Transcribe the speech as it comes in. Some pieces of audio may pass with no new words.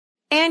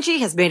Angie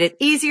has made it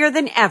easier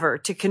than ever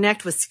to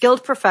connect with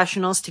skilled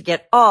professionals to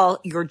get all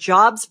your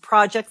jobs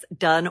projects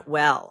done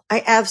well.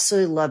 I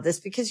absolutely love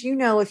this because,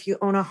 if you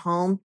own a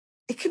home,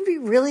 it can be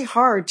really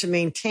hard to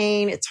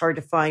maintain. It's hard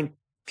to find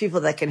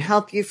people that can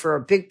help you for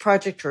a big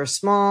project or a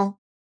small.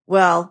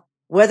 Well,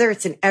 whether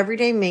it's in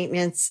everyday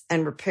maintenance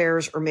and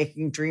repairs or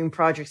making dream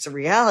projects a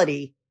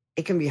reality,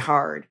 it can be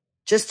hard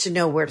just to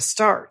know where to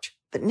start.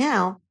 But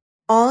now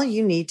all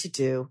you need to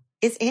do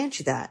is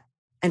Angie that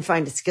and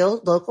find a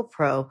skilled local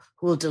pro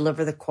who will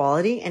deliver the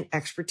quality and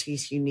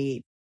expertise you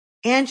need.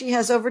 Angie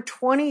has over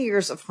 20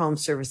 years of home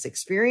service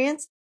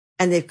experience,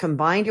 and they've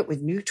combined it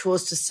with new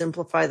tools to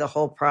simplify the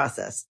whole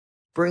process.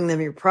 Bring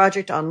them your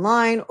project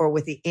online or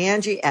with the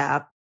Angie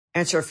app,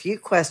 answer a few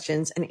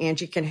questions, and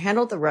Angie can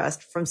handle the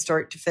rest from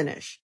start to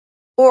finish.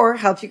 Or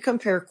help you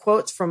compare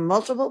quotes from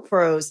multiple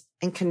pros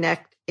and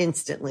connect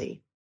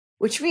instantly,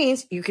 which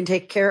means you can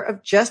take care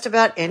of just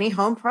about any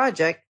home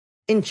project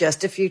in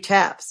just a few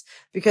taps.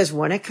 Because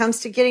when it comes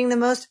to getting the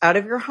most out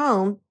of your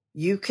home,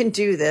 you can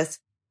do this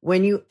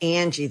when you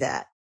Angie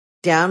that.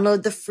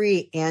 Download the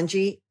free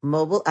Angie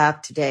mobile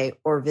app today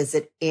or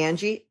visit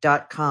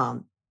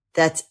Angie.com.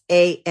 That's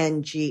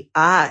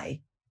ANGI.com.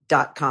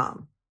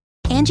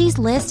 Angie's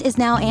List is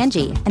now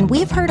Angie, and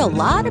we've heard a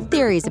lot of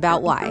theories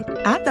about why.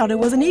 I thought it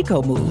was an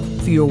eco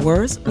move. Fewer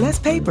words, less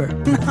paper.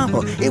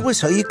 No, it was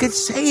so you could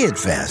say it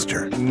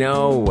faster.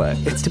 No,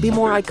 it's to be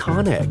more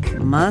iconic.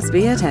 Must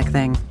be a tech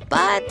thing.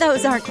 But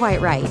those aren't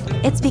quite right.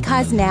 It's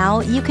because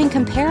now you can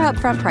compare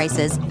upfront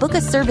prices, book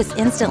a service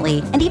instantly,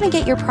 and even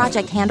get your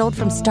project handled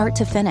from start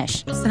to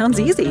finish.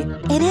 Sounds easy.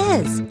 It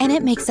is, and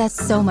it makes us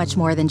so much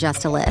more than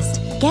just a list.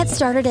 Get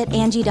started at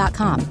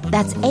Angie.com.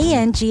 That's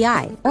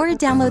ANGI, or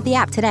download the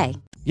app today.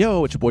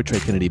 Yo, it's your boy Trey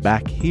Kennedy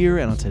back here,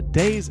 and on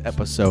today's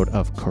episode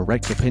of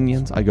Correct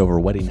Opinions, I go over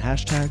wedding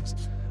hashtags,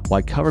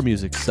 why cover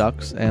music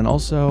sucks, and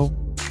also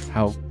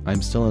how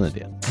I'm still an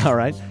idiot. All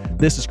right,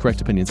 this is Correct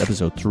Opinions,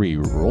 episode 3.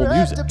 Roll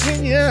music. Correct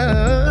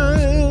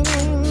opinions.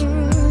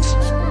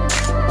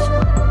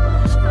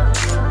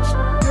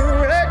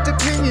 Correct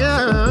opinions.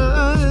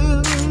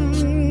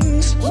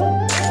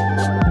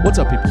 What's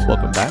up, people?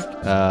 Welcome back.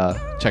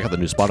 Check out the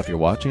new spot if you're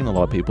watching. A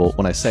lot of people,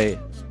 when I say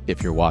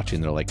if you're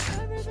watching, they're like,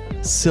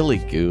 silly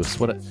goose.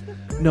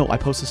 No, I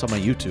post this on my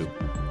YouTube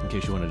in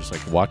case you want to just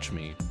like watch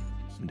me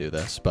do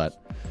this.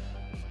 But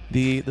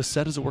the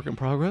set is a work in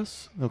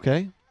progress.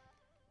 Okay,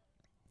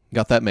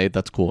 got that made.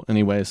 That's cool.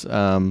 Anyways,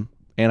 and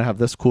I have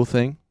this cool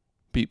thing,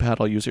 beat pad.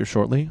 I'll use here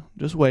shortly.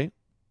 Just wait.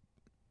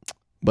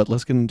 But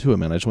let's get into it,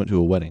 man. I just went to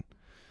a wedding.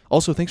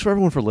 Also, thanks for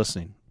everyone for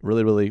listening.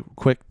 Really, really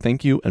quick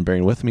thank you and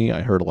bearing with me.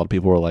 I heard a lot of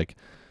people were like,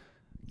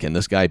 "Can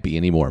this guy be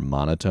any more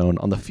monotone?"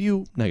 On the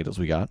few negatives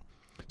we got.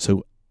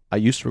 So I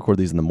used to record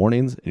these in the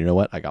mornings, and you know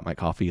what? I got my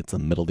coffee. It's the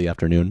middle of the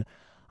afternoon.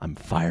 I'm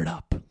fired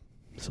up.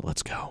 So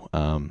let's go.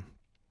 I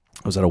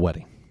was at a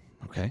wedding,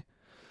 okay?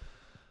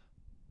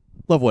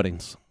 Love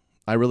weddings.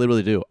 I really,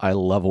 really do. I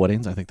love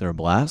weddings. I think they're a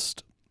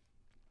blast.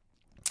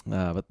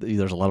 But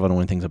there's a lot of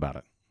annoying things about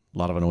it. A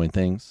lot of annoying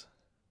things.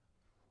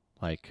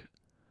 Like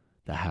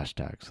the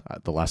hashtags.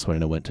 The last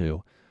wedding I went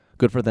to,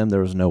 good for them,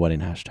 there was no wedding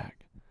hashtag.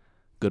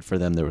 Good for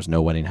them, there was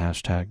no wedding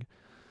hashtag.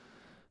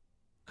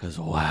 Because,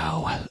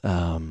 wow,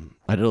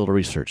 I did a little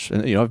research.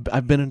 And,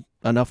 I've been in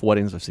enough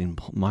weddings. I've seen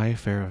my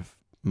fair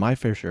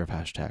share of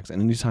hashtags.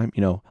 And anytime,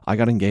 I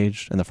got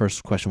engaged, and the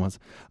first question was,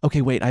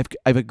 okay, wait, I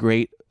have a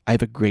great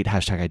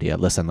hashtag idea.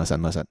 Listen.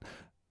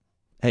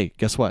 Hey,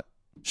 guess what?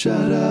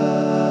 Shut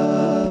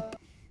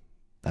up.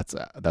 That's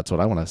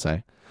what I want to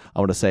say. I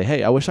want to say,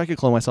 hey, I wish I could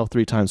clone myself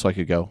 3 times so I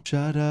could go,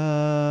 shut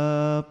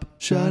up,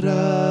 shut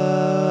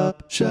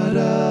up, shut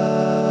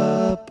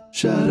up,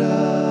 shut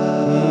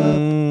up.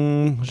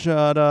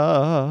 Shut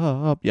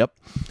up. Yep.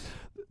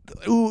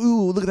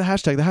 Ooh, look at the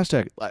hashtag.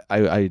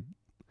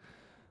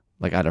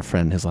 I had a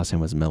friend, his last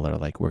name was Miller.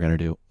 Like, we're going to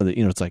do,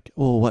 it's like,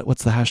 well,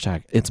 what's the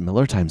hashtag? It's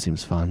Miller time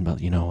seems fun,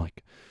 but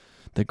like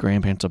the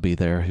grandparents will be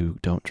there who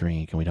don't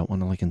drink and we don't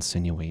want to like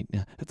insinuate.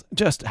 It's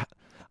just,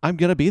 I'm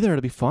going to be there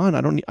to be fun.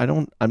 I'm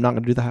not going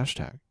to do the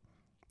hashtag.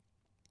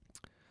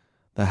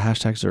 The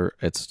hashtags are,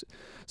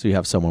 so you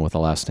have someone with a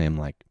last name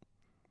like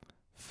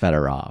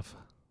Fedorov.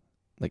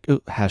 Like,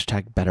 ooh,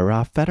 hashtag better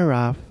off,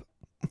 Fedorov.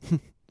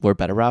 We're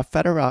better off,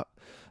 Fedorov.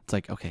 It's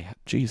like, okay,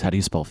 geez, how do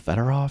you spell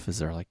Fedorov? Is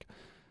there like,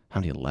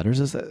 how many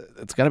letters is that?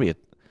 It's got to be these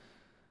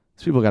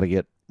people got to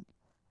get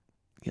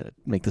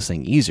make this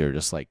thing easier,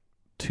 just like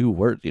 2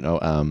 words,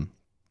 I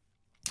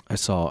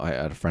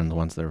had a friend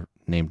once, they're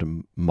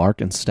named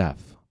Mark and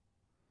Steph.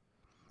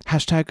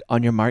 Hashtag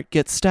on your mark,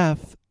 get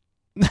Steph.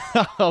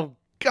 Oh,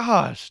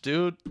 gosh,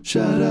 dude.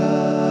 Shut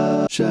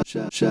up. Shut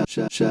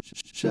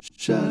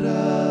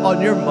up.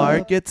 On your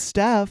mark, get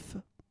Steph.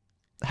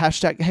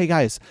 Hashtag, hey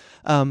guys,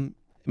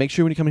 make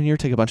sure when you come in here,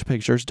 take a bunch of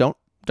pictures. Don't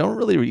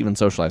really even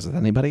socialize with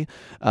anybody.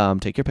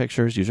 Take your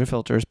pictures, use your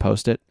filters,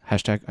 post it.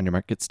 Hashtag on your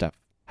mark, get Steph.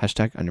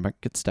 Hashtag on your mark,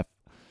 get Steph.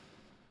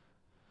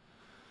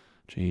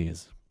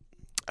 Jeez.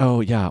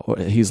 Oh, yeah,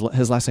 his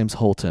last name's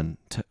Holton.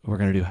 We're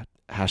going to do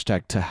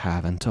hashtag to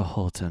have and to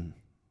Holton.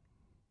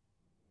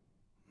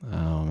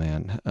 Oh,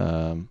 man.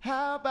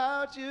 How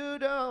about you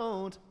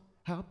don't?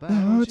 How about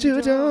No,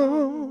 you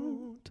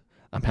don't.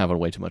 I'm having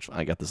way too much fun.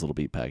 I got this little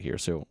beat pack here,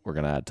 so we're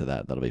going to add to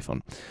that. That'll be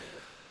fun.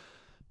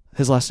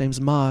 His last name's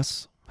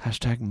Moss.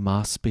 Hashtag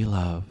Moss be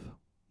love.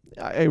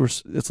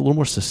 It's a little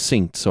more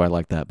succinct, so I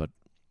like that, but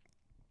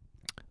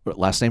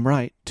last name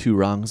right. 2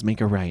 wrongs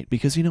make a right.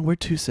 Because, we're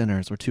 2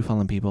 sinners. We're 2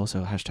 fallen people,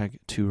 so hashtag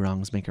 2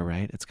 wrongs make a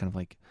right. It's kind of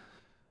like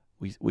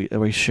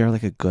we share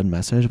like a good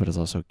message, but it's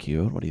also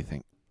cute. What do you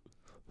think?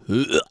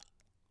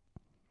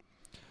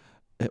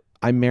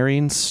 I'm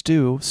marrying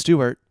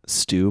Stuart,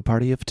 Stew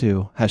party of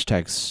 2.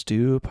 Hashtag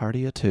Stew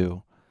party of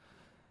 2.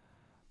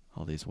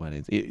 All these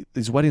weddings.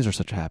 These weddings are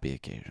such happy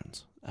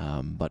occasions.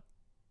 But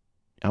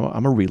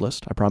I'm a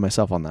realist. I pride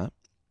myself on that.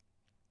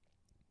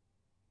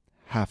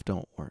 Half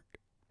don't work.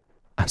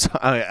 I'm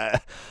sorry.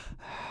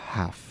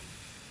 Half.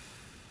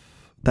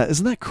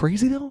 Isn't that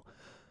crazy though?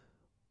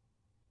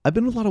 I've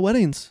been to a lot of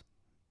weddings.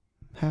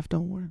 Half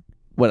don't work.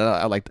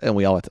 Well, and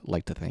we all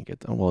like to think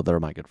it. Well, they're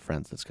my good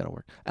friends. That's gonna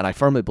work, and I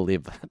firmly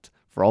believe that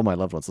for all my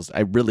loved ones.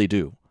 I really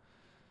do.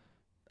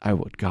 I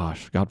would,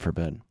 gosh, God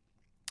forbid.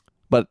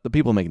 But the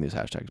people making these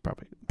hashtags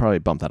probably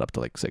bump that up to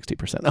like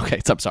 60%. Okay,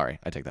 so I'm sorry,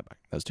 I take that back.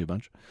 That was too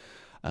much.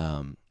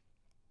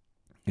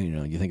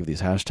 You think of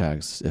these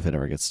hashtags. If it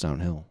ever gets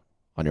downhill,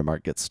 on your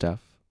mark, get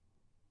Steph.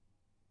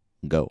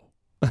 Go.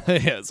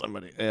 Yeah,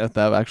 somebody. Yeah,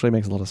 that actually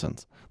makes a lot of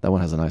sense. That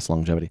one has a nice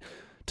longevity.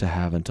 To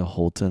have and to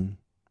Holton.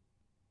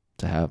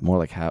 To have more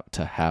like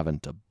to have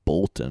and to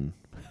Bolton.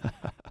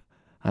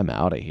 I'm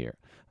out of here.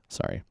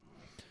 Sorry.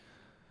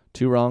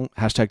 2 wrong.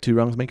 Hashtag 2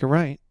 wrongs make a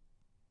right.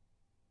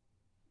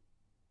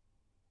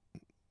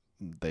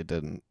 They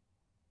didn't.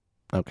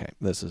 Okay,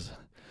 that's a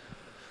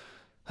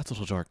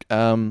little dark.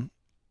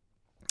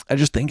 I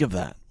just think of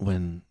that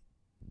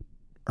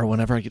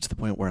whenever I get to the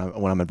point where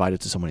when I'm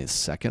invited to somebody's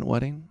second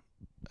wedding.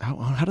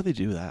 How do they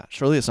do that?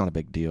 Surely it's not a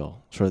big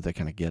deal. Surely they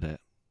kind of get it.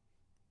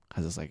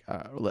 Because it's like,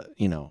 I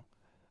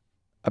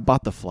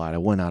bought the flight. I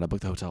went out. I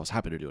booked the hotel. I was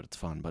happy to do it. It's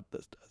fun. But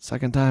the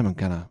second time, I'm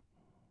kind of,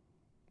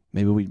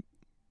 maybe we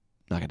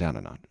knock it down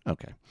a notch.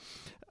 Okay.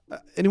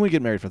 Anyone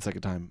get married for the second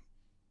time,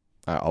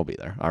 I'll be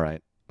there. All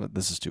right.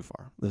 This is too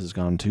far. This has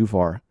gone too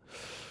far.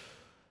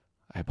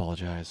 I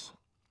apologize.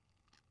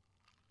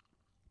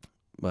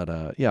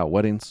 But yeah,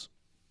 weddings.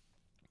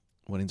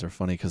 Weddings are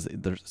funny because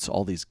there's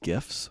all these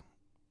gifts.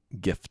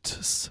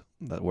 Gifts.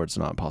 That word's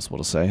not possible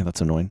to say.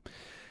 That's annoying.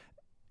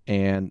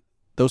 And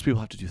those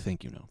people have to do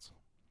thank you notes.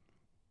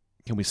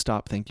 Can we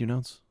stop thank you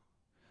notes?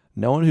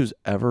 No one who's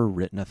ever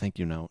written a thank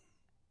you note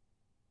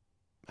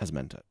has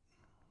meant it.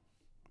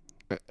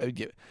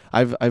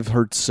 I've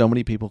heard so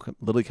many people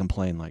literally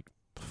complain like,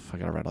 I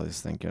gotta write all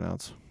these thank you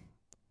notes.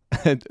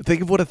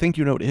 Think of what a thank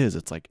you note is.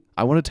 It's like,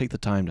 I want to take the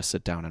time to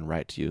sit down and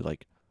write to you.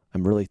 Like,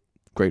 I'm really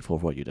grateful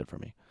for what you did for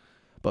me.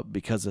 But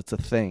because it's a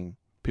thing,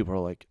 people are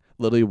like,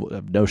 literally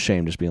have no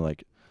shame just being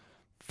like,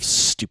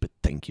 stupid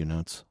thank you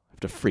notes. I have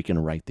to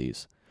freaking write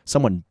these.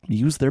 Someone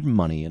used their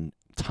money and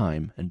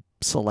time and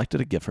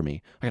selected a gift for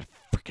me. I gotta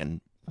freaking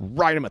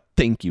write them a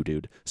thank you,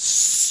 dude.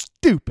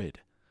 Stupid.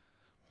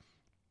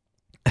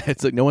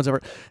 It's like no one's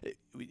ever.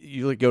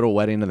 You like go to a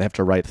wedding and they have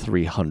to write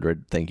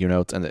 300 thank you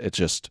notes, and it's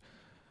just,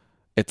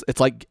 it's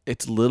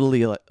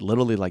literally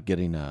like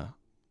getting a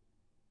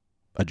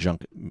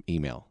junk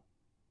email,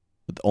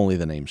 with only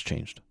the names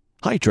changed.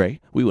 Hi Trey,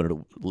 we wanted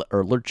to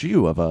alert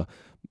you of a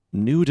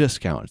new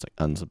discount. It's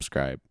like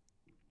unsubscribe.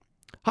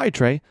 Hi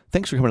Trey,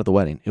 thanks for coming to the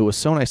wedding. It was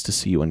so nice to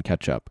see you and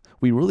catch up.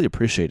 We really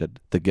appreciated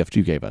the gift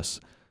you gave us.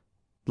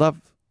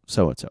 Love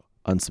so and so.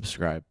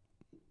 Unsubscribe.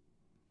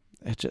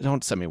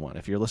 Don't send me one.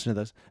 If you're listening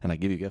to this and I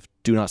give you a gift,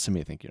 do not send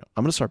me a thank you note.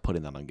 I'm going to start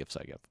putting that on gifts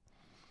I give.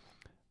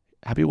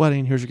 Happy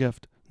wedding. Here's your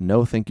gift.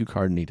 No thank you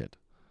card needed.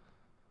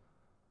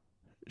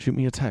 Shoot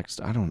me a text.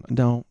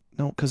 No,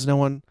 because no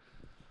one.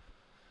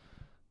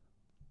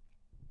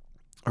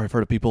 Or I've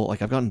heard of people,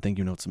 like I've gotten thank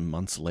you notes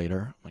months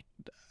later. Like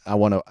I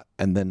want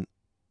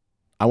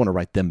to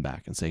write them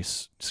back and say,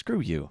 screw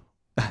you.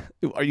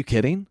 Are you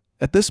kidding?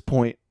 At this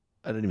point,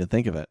 I didn't even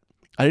think of it.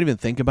 I didn't even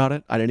think about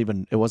it.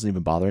 It wasn't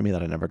even bothering me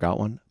that I never got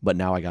one, but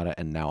now I got it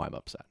and now I'm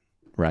upset,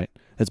 right?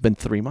 It's been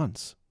 3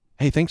 months.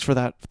 Hey, thanks for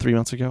that 3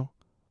 months ago.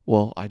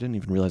 Well, I didn't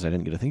even realize I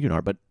didn't get a thank you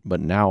note, but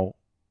now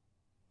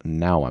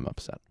I'm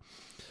upset.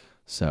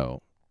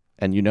 So,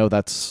 and you know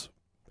what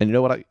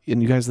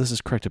and you guys, this is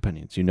Correct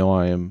Opinions. You know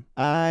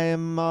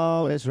I'm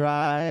always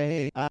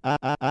right.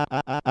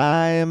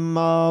 I'm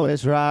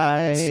always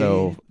right.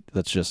 So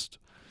that's just,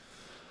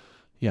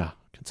 yeah,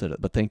 consider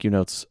it. But thank you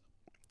notes,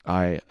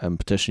 I am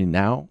petitioning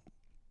now.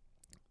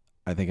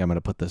 I think I'm going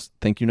to put this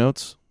thank you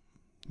notes.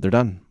 They're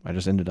done. I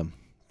just ended them.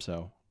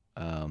 So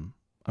I'm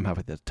happy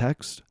with the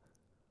text.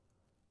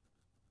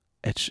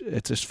 It's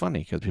just funny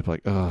because people are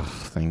like, oh,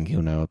 thank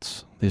you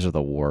notes. These are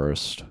the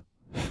worst.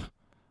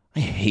 I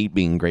hate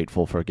being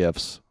grateful for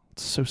gifts.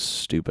 It's so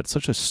stupid. It's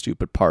such a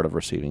stupid part of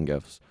receiving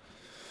gifts.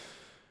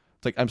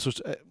 It's like I'm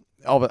supposed to,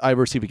 I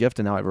receive a gift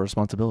and now I have a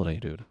responsibility,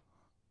 dude.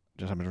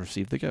 Just having to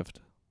receive the gift.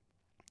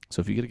 So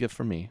if you get a gift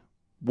from me,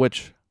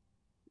 which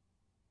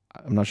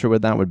I'm not sure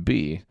what that would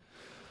be,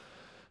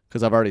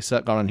 because I've already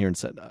gone on here and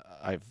said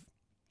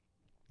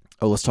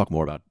let's talk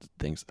more about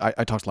things.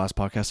 I talked last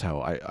podcast how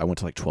I went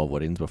to like 12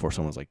 weddings before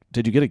someone was like,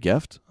 did you get a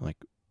gift? I'm like,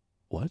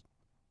 what?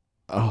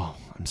 Oh,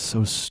 I'm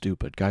so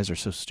stupid. Guys are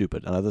so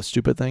stupid. Another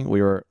stupid thing,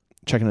 we were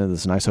checking into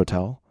this nice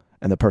hotel,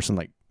 and the person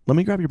like, let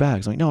me grab your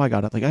bags. I'm like, no, I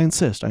got it. Like, I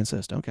insist.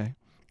 Okay.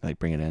 I like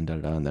bring it in,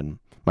 and then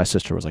my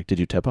sister was like, did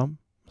you tip him?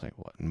 I was like,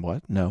 what? And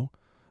what? No.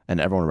 And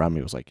everyone around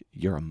me was like,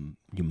 you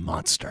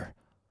monster.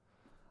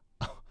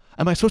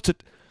 Am I supposed to?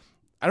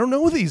 I don't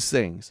know these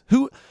things.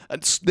 No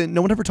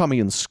one ever taught me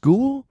in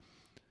school.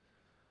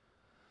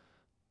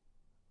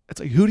 It's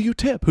like, who do you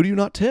tip? Who do you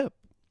not tip?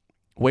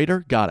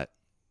 Waiter, got it.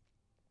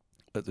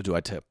 Do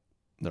I tip?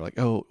 They're like,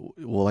 oh,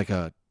 well, like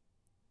a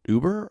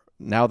Uber?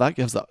 Now that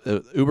gives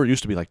Uber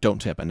used to be like, don't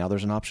tip. And now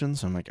there's an option.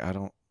 So I'm like, I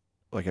don't,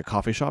 like a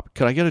coffee shop.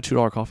 Could I get a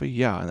 $2 coffee?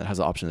 Yeah. And it has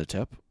the option to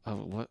tip.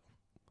 What?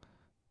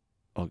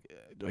 Oh,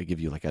 do I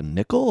give you like a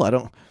nickel?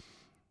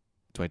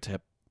 Do I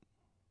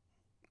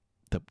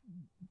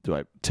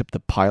tip the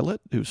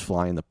pilot who's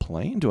flying the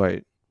plane? Do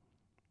I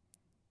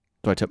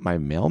tip my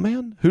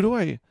mailman?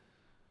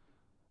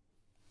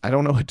 I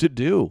don't know what to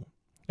do.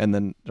 And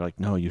then they're like,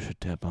 no, you should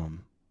tip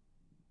him.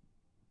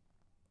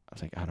 I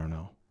was like, I don't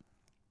know.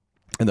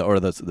 And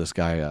this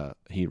guy,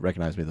 he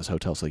recognized me at this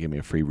hotel, so they gave me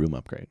a free room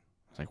upgrade.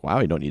 I was like, wow,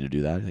 you don't need to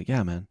do that. He's like,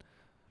 yeah, man.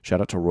 Shout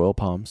out to Royal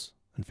Palms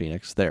in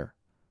Phoenix. There.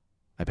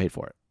 I paid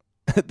for it.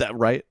 That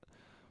right?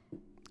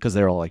 Because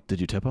they're all like, did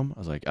you tip him? I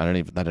was like,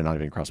 that did not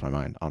even cross my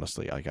mind,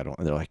 honestly. Like, I don't,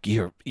 and they're like,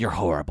 you're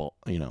horrible.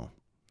 You know,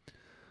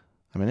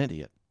 I'm an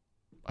idiot.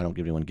 I don't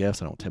give anyone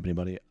gifts. I don't tip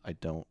anybody.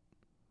 I'm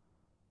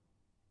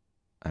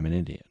an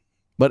idiot.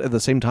 But at the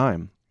same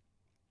time,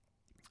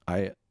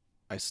 I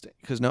stay,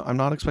 because no, I'm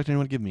not expecting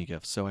anyone to give me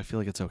gifts, so I feel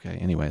like it's okay.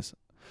 Anyways,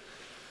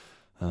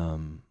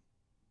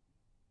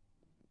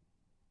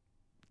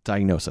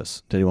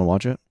 Diagnosis. Did anyone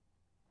watch it?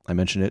 I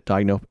mentioned it.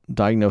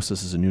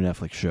 Diagnosis is a new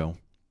Netflix show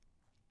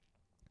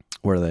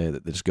where they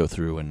just go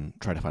through and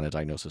try to find a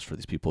diagnosis for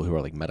these people who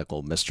are like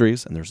medical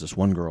mysteries. And there's this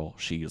one girl.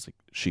 She is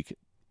like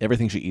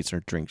everything she eats or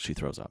drinks, she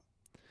throws up.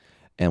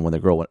 And when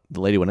the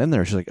lady went in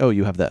there, she's like, "Oh,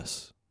 you have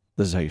this.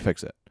 This is how you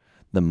fix it."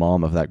 The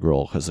mom of that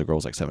girl, because the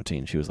girl's like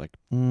 17, she was like,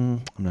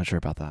 I'm not sure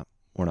about that.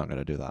 We're not going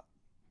to do that.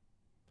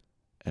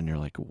 And you're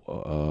like,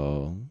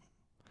 whoa.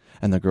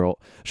 And the girl,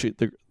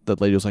 the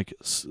lady was like,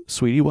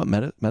 sweetie, what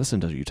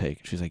medicine do you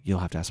take? She's like, you'll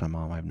have to ask my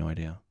mom. I have no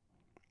idea.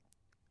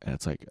 And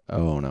it's like,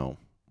 oh no.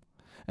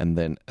 And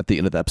then at the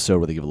end of the episode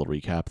where they give a little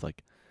recap,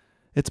 like,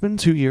 it's been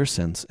 2 years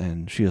since,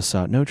 and she has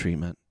sought no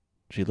treatment.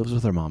 She lives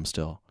with her mom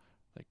still.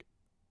 Like,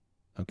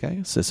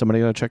 okay, so is somebody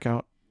going to check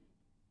out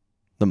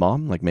the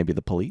mom? Like maybe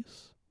the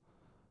police?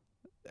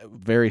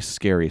 Very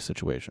scary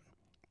situation.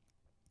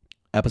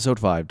 Episode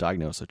 5,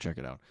 Diagnosis. Check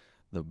it out.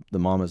 The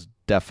mom is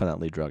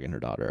definitely drugging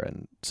her daughter,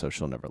 and so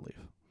she'll never leave.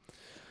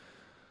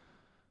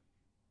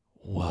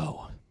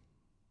 Whoa.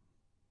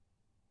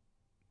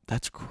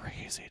 That's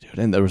crazy, dude.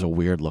 And there was a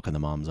weird look in the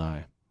mom's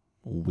eye.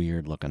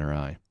 Weird look in her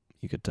eye.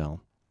 You could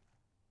tell.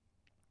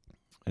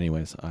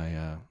 Anyways,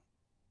 I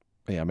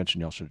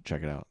mentioned y'all should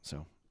check it out.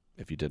 So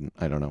if you didn't,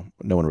 I don't know.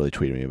 No one really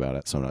tweeted me about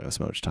it, so I'm not going to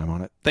spend much time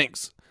on it.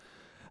 Thanks.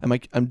 I'm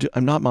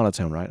not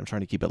monotone, right? I'm trying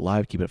to keep it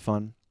live, keep it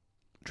fun.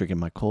 Drinking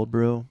my cold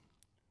brew.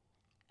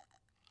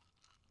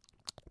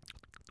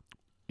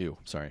 Ew,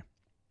 sorry.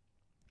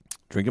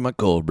 Drinking my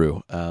cold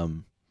brew.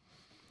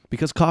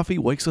 Because coffee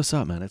wakes us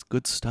up, man. It's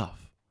good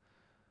stuff.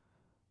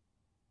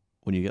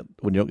 When you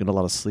don't get a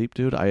lot of sleep,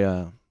 dude,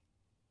 when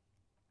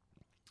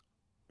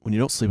you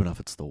don't sleep enough,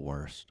 it's the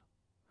worst.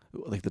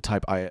 Like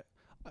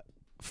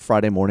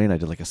Friday morning I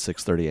did like a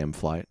 6:30 a.m.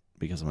 flight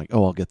because I'm like,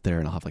 oh, I'll get there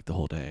and I'll have like the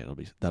whole day.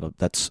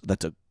 That's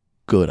a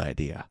good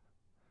idea.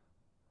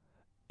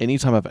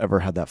 Anytime I've ever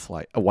had that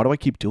flight, why do I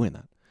keep doing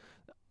that?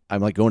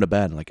 I'm like going to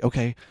bed and like,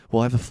 okay,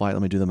 well, I have the flight.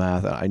 Let me do the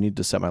math. I need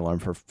to set my alarm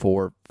for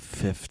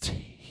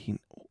 4:15.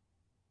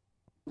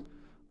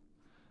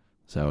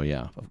 So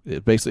yeah,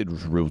 it basically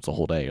just ruins the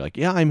whole day. You're like,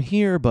 yeah, I'm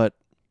here, but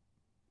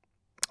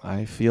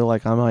I feel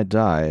like I might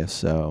die.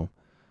 So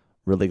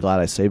really glad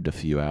I saved a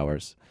few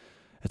hours.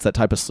 It's that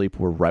type of sleep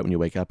where right when you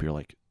wake up, you're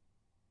like,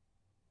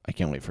 I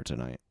can't wait for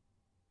tonight.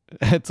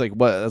 It's like,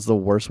 what? That's the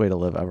worst way to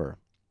live ever.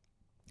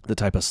 The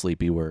type of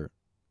sleepy where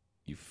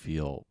you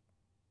feel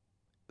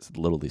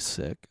literally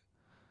sick.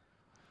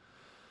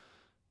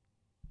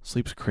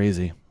 Sleep's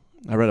crazy.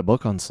 I read a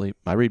book on sleep.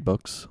 I read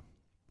books.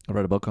 I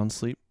read a book on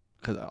sleep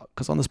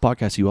because on this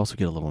podcast you also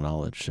get a little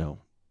knowledge. So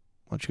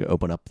why don't you go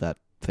open up that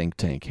think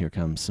tank? Here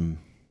comes some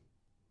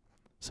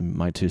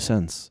my 2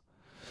 cents.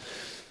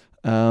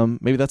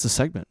 Maybe that's a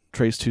segment.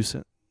 Trey's 2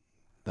 cents.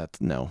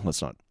 No,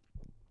 let's not.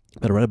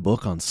 But I read a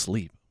book on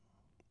sleep,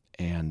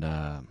 and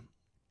it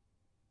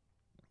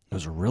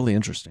was really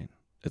interesting.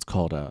 It's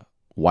called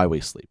Why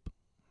We Sleep.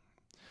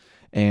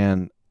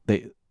 And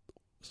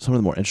some of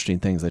the more interesting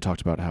things, they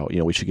talked about how,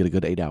 we should get a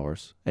good 8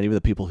 hours. And even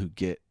the people who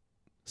get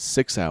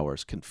 6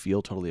 hours can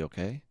feel totally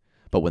okay.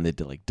 But when they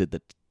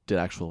did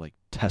actual like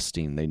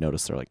testing, they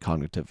noticed their like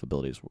cognitive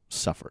abilities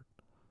suffered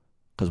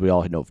Because we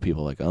all know of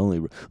people like, I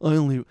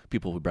only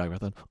people who brag about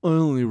that. I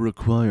only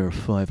require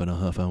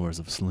 5.5 hours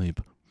of sleep.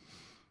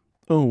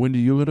 Oh, when do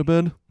you go to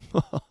bed?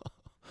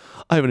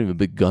 I haven't even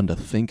begun to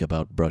think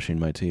about brushing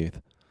my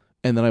teeth.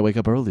 And then I wake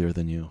up earlier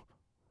than you.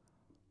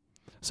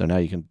 So now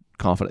you can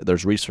confident.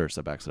 There's research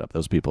that backs it up.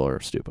 Those people are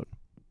stupid.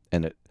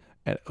 And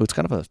it's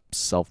kind of a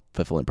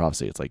self-fulfilling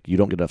prophecy. It's like you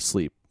don't get enough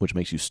sleep, which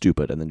makes you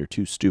stupid, and then you're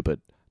too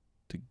stupid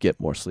to get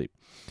more sleep.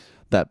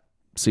 That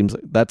seems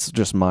like that's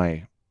just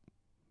my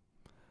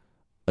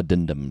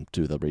addendum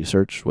to the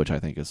research, which I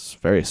think is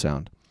very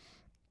sound.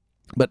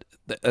 But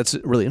that's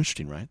really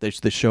interesting, right? They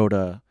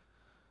showed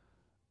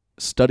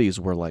studies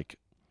where like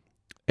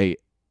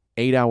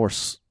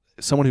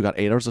someone who got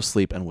 8 hours of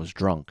sleep and was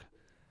drunk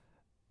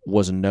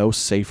was no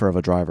safer of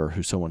a driver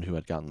who someone who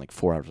had gotten like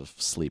 4 hours of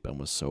sleep and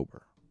was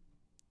sober.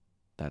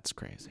 That's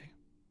crazy.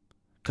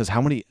 Because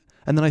and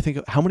then I think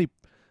how many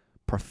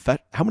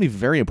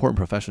very important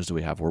professions do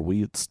we have where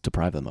we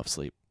deprive them of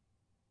sleep?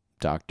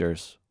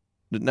 Doctors.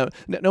 No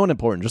one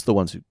important, just the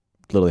ones who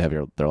literally have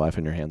their life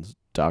in your hands.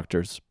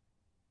 Doctors,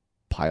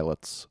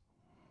 pilots,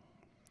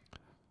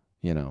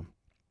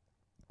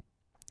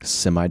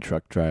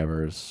 semi-truck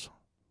drivers.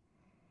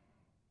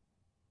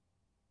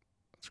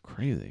 It's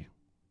crazy.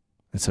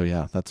 And so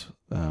yeah, that's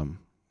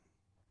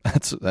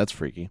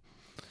freaky.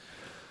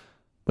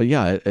 But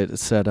yeah, it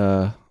said,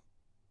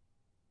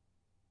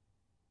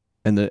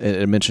 and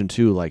it mentioned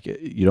too, like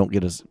you don't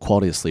get as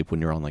quality of sleep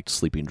when you're on like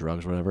sleeping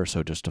drugs or whatever. So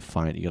you got to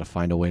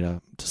find a way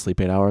to sleep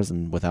 8 hours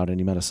and without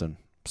any medicine.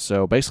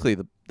 So basically,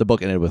 the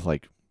book ended with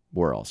like,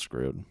 we're all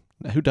screwed.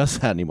 Who does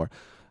that anymore?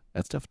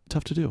 That's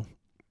tough to do.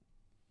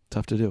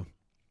 Tough to do.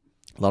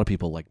 A lot of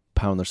people like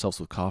pound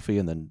themselves with coffee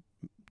and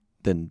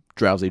then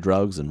drowsy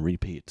drugs and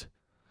repeat.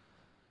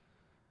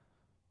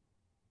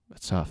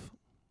 It's tough.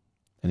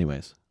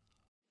 Anyways.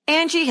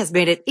 Angie has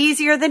made it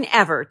easier than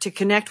ever to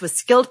connect with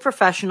skilled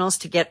professionals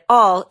to get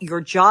all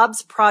your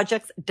jobs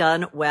projects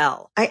done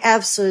well. I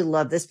absolutely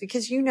love this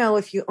because,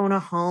 if you own a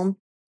home,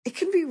 it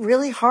can be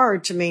really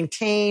hard to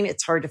maintain.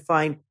 It's hard to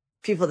find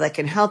people that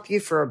can help you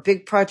for a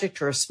big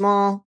project or a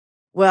small.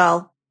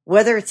 Well,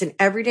 whether it's in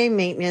everyday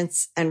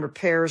maintenance and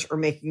repairs or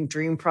making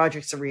dream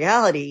projects a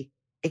reality,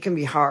 it can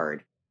be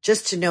hard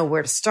just to know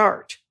where to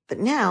start. But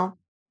now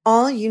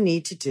all you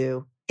need to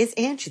do is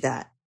Angie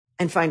that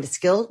and find a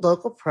skilled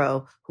local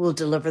pro who will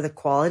deliver the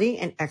quality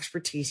and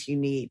expertise you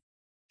need.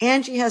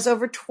 Angie has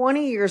over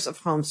 20 years of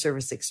home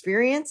service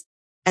experience,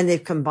 and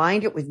they've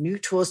combined it with new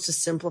tools to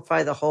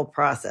simplify the whole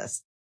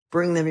process.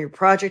 Bring them your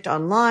project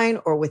online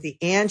or with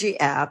the Angie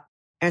app,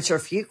 answer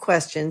a few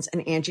questions,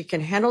 and Angie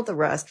can handle the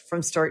rest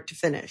from start to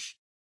finish.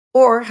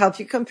 Or help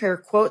you compare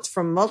quotes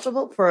from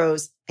multiple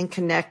pros and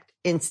connect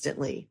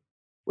instantly,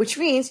 which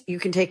means you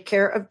can take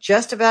care of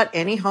just about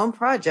any home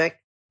project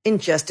in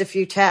just a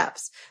few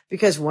taps.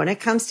 Because when it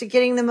comes to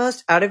getting the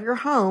most out of your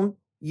home,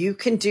 you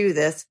can do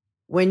this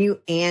when you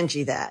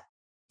Angie that.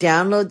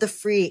 Download the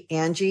free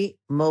Angie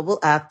mobile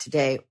app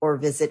today or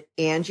visit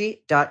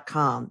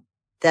Angie.com.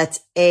 That's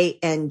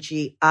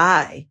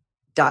ANGI.com.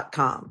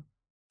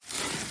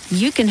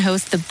 You can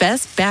host the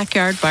best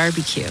backyard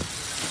barbecue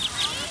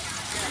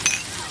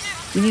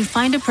when you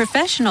find a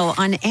professional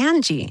on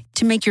Angie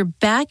to make your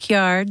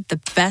backyard the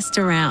best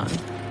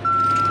around.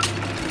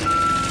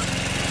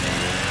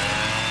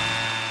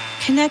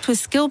 Connect with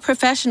skilled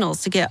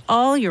professionals to get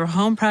all your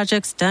home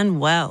projects done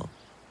well.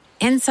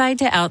 Inside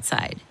to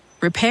outside,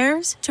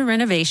 repairs to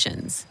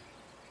renovations.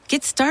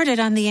 Get started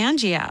on the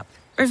Angie app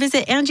or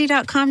visit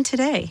Angie.com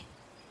today.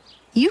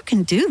 You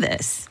can do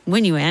this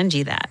when you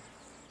Angie that.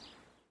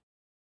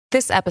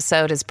 This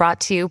episode is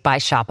brought to you by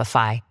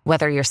Shopify.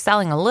 Whether you're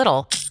selling a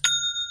little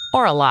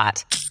or a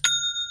lot,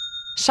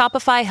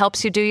 Shopify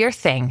helps you do your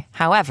thing,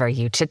 however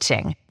you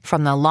cha-ching.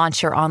 From the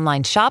launch your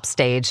online shop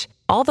stage,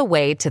 all the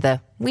way to the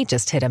we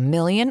just hit 1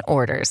 million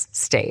orders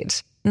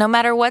stage. No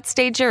matter what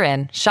stage you're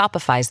in,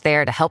 Shopify's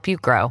there to help you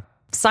grow.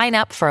 Sign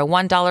up for a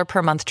 $1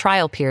 per month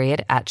trial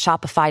period at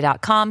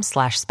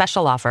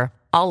shopify.com/special offer,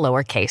 all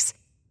lowercase.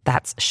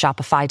 That's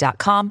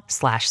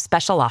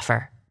shopify.com/special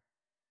offer.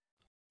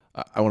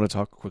 I want to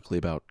talk quickly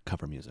about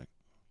cover music.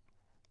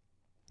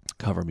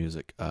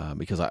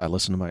 Because I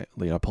listen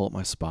to I pull up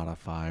my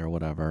Spotify or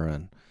whatever,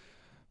 and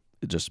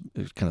it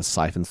kind of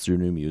siphons through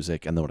new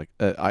music, and then when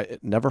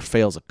it never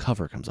fails, a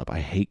cover comes up. I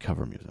hate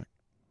cover music.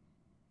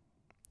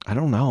 I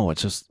don't know.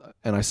 It's just,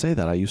 and I say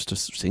that I used to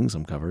sing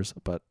some covers,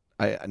 but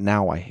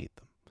now I hate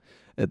them.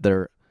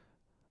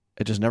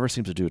 It just never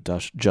seems to do it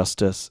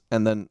justice.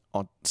 And then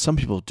some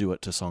people do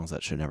it to songs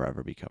that should never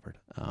ever be covered.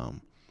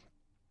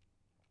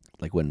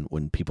 Like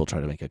when people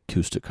try to make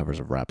acoustic covers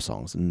of rap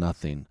songs,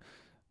 nothing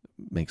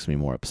makes me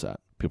more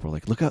upset. People are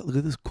like, look at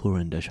this cool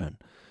rendition,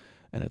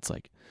 and it's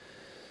like,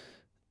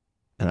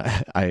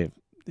 and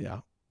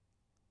yeah.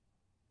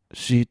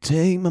 She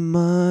take my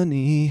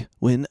money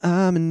when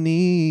I'm in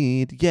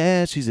need.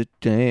 Yeah, she's a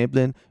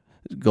gambling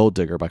gold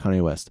digger by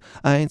Kanye West.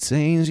 I ain't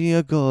saying she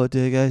a gold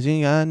digger.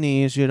 She got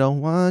needs. She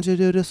don't want you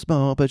to do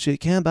smoke, but she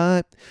can't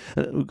buy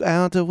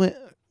out to win.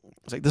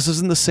 It's like, this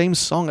isn't the same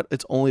song.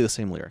 It's only the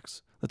same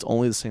lyrics. That's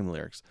only the same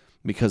lyrics.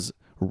 because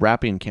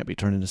rapping can't be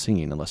turned into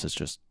singing unless it's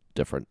just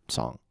different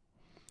song.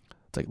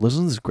 It's like,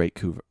 listen to this great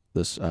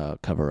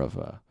cover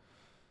of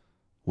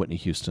Whitney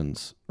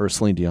Houston's or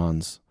Celine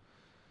Dion's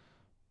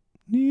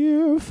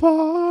Near,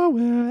 Far,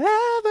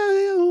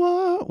 Wherever You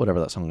Are, whatever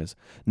that song is.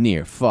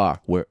 Near, far,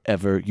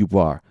 wherever you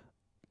are.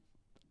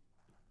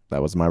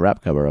 That was my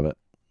rap cover of it.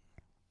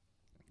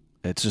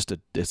 It's just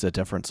it's a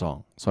different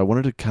song. So I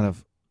wanted to kind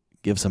of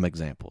give some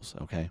examples,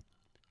 okay?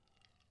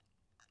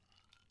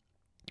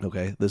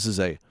 Okay, this is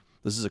a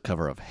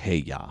cover of Hey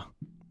Ya.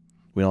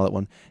 We know that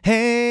one?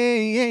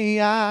 Hey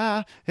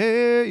ya,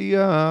 hey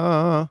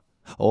ya.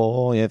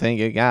 Oh, you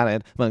think you got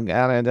it, but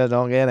got it, just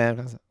don't get it.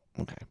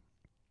 Okay.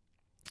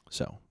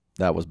 So,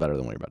 that was better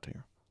than what you're about to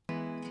hear.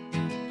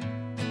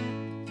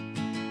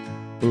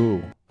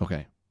 Ooh,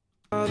 okay.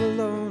 All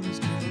alone is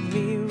killing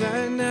me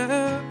right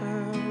now.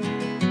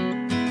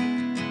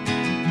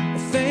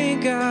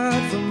 Thank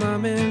God for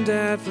mom and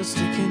dad for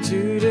sticking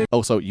to the...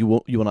 Oh, so you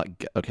will not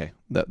okay.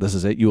 This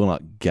is it. You will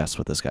not guess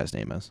what this guy's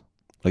name is.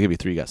 I'll give you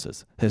 3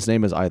 guesses. His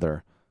name is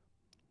either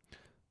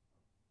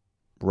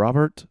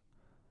Robert,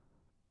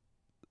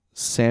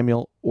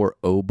 Samuel, or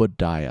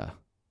Obadiah.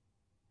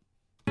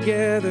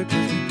 Together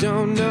 'cause we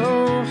don't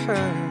know how.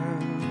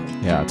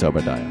 Yeah, it's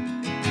Obadiah.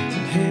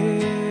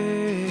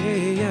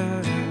 Hey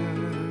ya.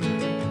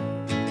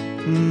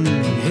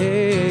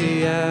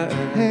 Hey ya.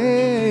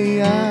 Hey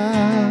ya.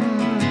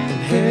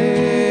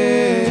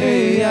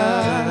 Hey ya.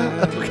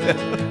 Okay.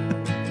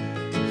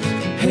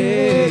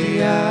 Hey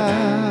ya.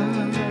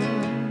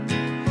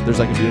 There's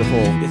like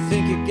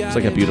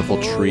a beautiful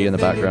tree in the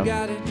background.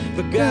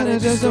 But God, I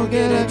just don't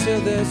get it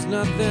till there's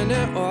nothing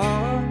at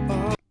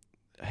all.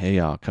 Hey,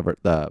 covered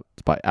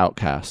it's by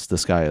Outkast.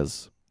 This guy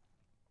is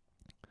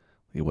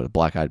what,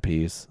 Black Eyed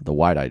Peas, the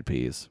White Eyed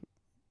Peas.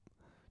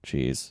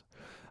 Jeez,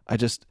 I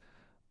just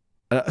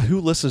who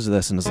listens to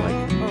this and is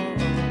like,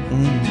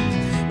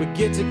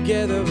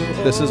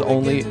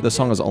 the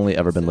song has only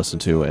ever been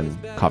listened to in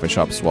coffee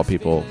shops while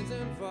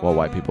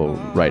white people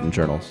write in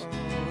journals.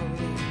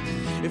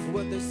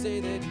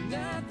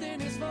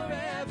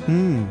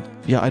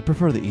 Yeah, I'd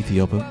prefer the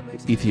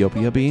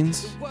Ethiopia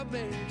beans.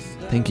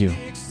 Thank you.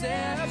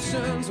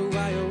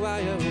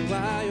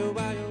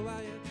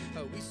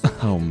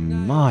 Oh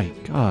my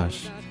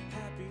gosh.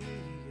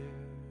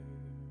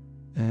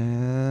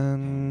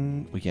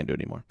 And we can't do it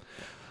anymore.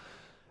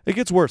 It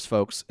gets worse,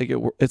 folks.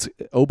 It's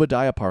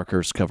Obadiah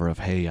Parker's cover of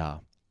Hey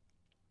Ya.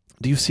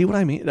 Do you see what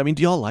I mean?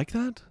 Do y'all like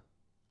that?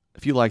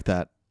 If you like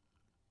that,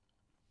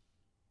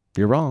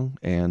 you're wrong,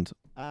 and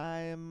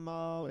I'm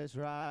always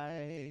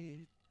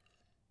right.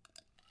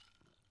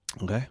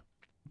 Okay.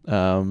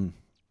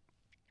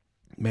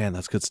 Man,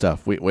 that's good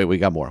stuff. We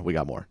got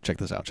more. Check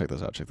this out.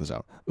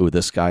 Ooh,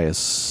 this guy is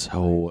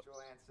so...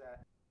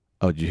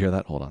 Oh, did you hear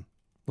that? Hold on.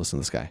 Listen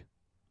to this guy.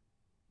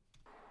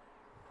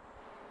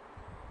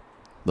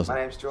 Listen.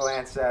 My name's Joel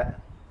Ansett.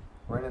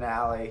 We're in an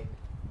alley.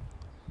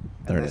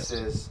 And this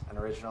is an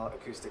original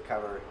acoustic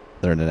cover.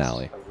 They're in an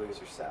alley. Of Lose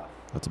Yourself.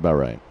 That's about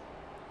right.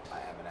 I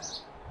am an alley.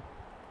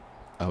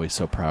 Oh, he's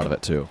so proud of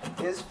it, too.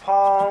 His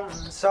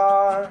palms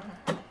are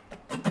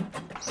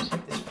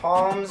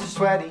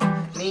sweaty,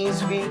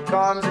 knees weak,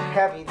 arms are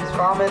heavy. There's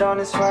vomit on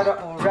his sweater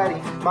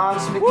already.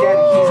 Mom's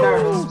spaghetti, he's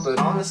nervous, but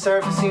on the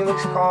surface he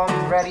looks calm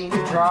and ready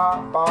to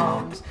drop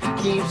bombs.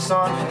 Keeps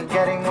on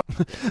forgetting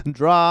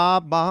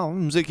Drop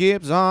bombs, he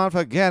keeps on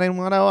forgetting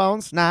what I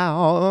wants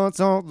now.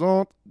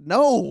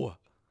 No,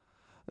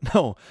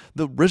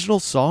 the original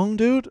song,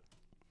 dude.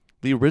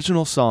 The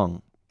original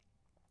song.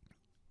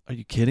 Are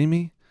you kidding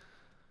me?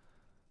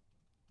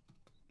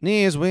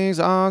 Knees, wings,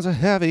 arms are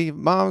heavy,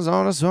 bombs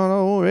on the sweater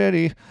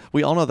already.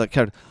 We all know that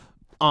character.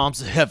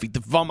 Arms are heavy, the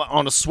vomit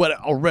on the sweater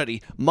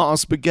already. Mom's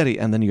spaghetti,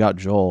 and then you got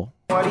Joel.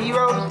 What he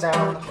wrote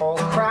down, the whole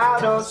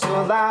crowd goes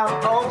so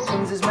loud,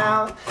 opens his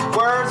mouth,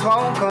 words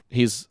won't come.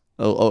 He's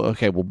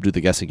okay. We'll do the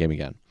guessing game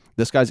again.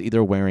 This guy's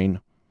either wearing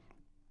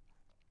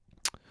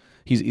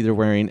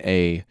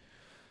a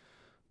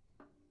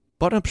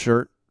button-up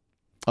shirt,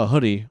 a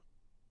hoodie,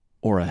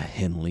 or a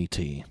Henley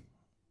tee.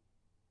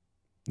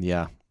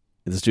 Yeah.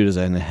 This dude is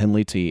in a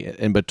Henley tee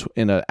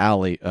in an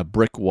alley, a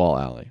brick wall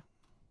alley.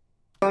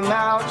 And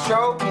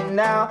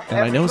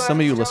I know some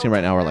of you listening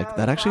right now are like,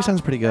 that actually sounds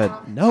pretty good.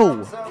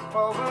 No.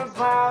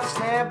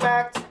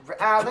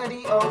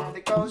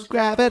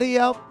 Gravity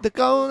up, the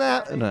go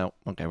now. No.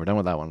 Okay, we're done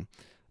with that one.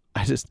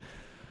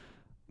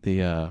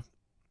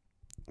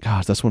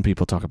 Gosh, that's when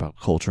people talk about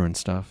culture and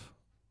stuff.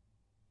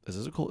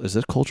 Is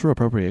this culture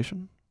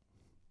appropriation?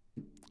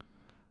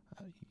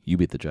 You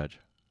be the judge.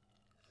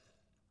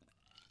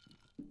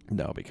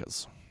 No,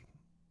 because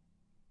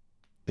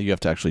you have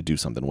to actually do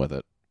something with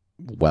it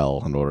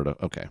well in order to...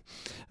 Okay.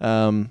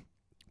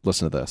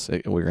 Listen to this.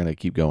 We're going to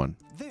keep going.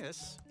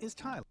 This is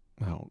Tyler.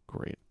 Oh,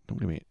 great. Don't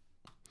give me...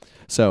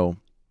 So,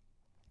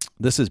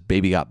 this is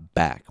Baby Got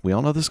Back. We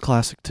all know this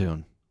classic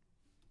tune.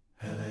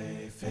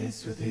 LA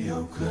face with the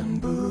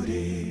Oakland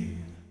booty.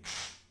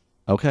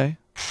 Okay.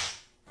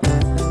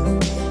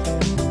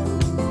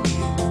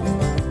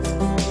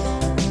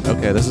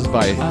 Okay, this is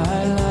by...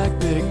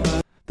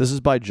 This is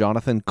by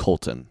Jonathan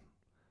Colton.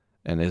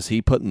 And is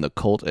he putting the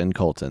Colt in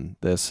Colton?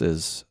 This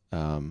is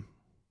white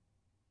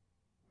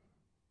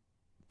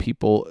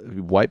people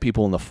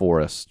in the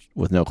forest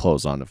with no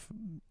clothes on have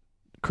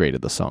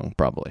created the song,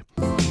 probably.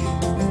 Let's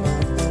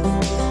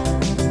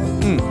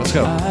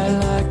go. I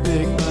like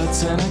big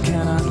butts and I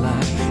cannot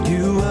lie.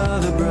 You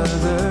other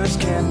brothers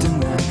can't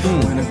deny.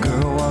 When a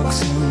girl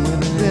walks in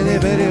with a little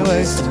bitty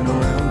waist and a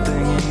round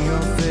thing in your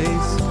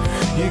face,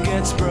 you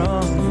get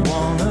sprung, you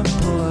wanna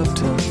pull up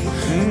tough.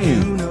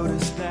 You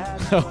notice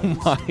that. Oh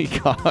my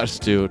gosh,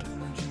 dude.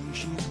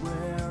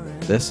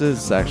 This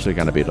is actually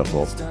kind of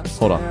beautiful.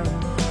 Hold on.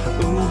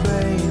 Ooh,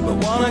 babe, I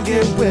wanna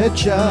get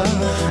with ya.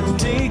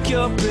 Take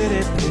your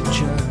pretty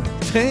picture.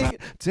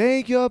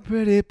 Take your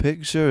pretty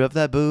picture of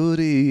that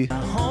booty.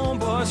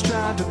 Homeboys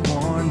tried to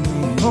warn me.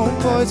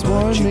 Homeboys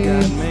warn you me.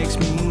 got makes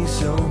me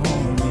so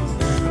horny.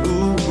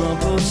 Ooh,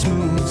 rumple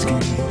smooth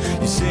skin.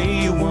 You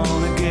say you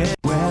wanna get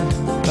wet.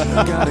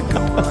 Gotta go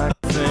like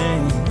a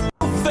thing.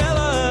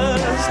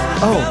 Fellas,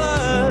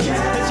 fellas,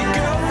 has your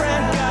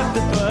girlfriend got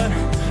the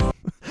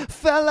butt?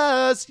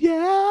 Fellas,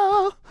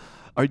 yeah.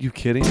 Are you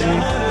kidding me?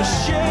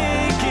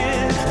 Shake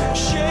it,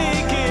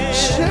 shake it,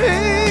 Shake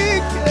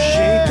it.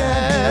 shake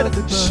that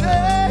butt.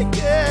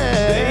 Shake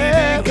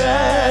it. Baby,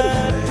 got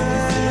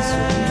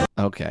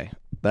Okay,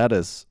 that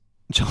is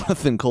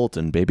Jonathan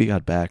Colton, Baby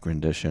Got Back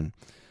rendition.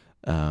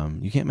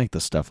 You can't make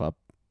this stuff up.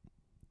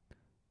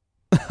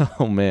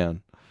 Oh,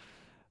 man.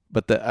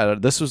 But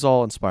this was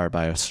all inspired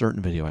by a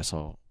certain video I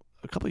saw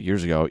a couple of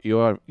years ago.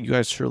 You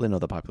guys surely know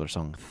the popular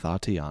song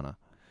Tatiana.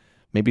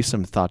 Maybe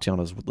some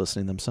Tatianas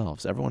listening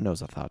themselves. Everyone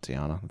knows a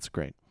Tatiana. That's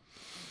great.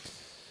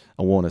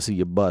 I want to see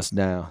you bust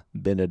down,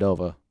 bend it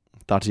over.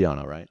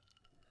 Tatiana, right?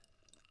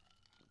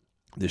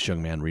 This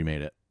young man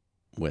remade it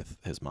with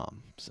his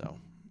mom. So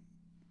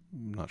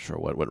I'm not sure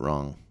what went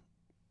wrong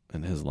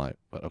in his life,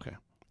 but okay.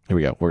 Here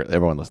we go.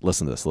 Everyone,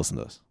 listen to this. Listen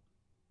to this.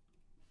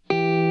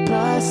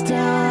 Bust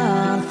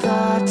down,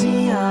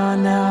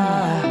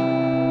 Tatiana.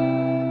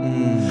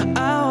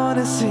 I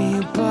wanna see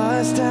you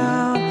bust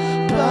down,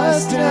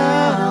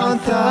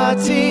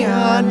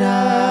 Tatiana.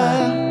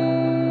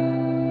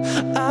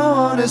 I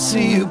wanna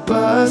see you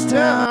bust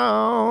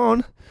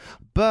down.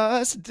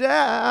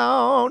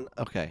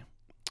 Okay.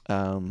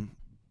 Bust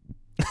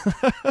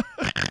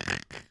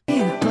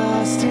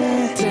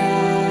it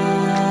down.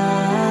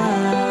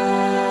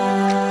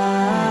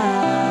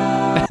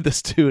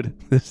 This dude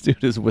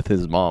is with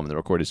his mom in the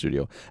recording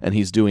studio, and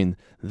he's doing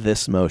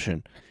this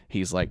motion.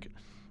 He's like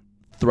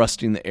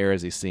thrusting the air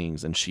as he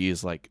sings, and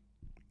she's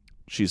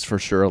for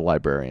sure a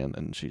librarian,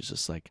 and she's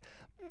just like,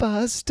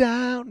 bust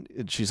down.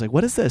 And she's like,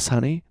 what is this,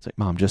 honey? It's like,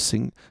 Mom, just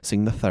sing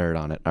the third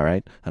on it, all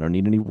right? I don't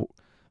need any.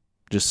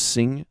 Just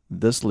sing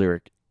this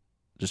lyric.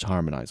 Just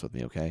harmonize with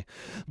me, okay?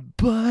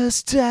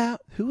 Bust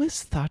out. Who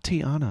is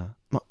Tatiana?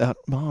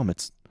 Mom,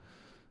 it's...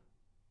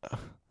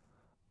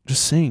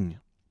 just sing.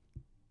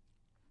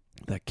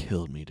 That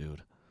killed me,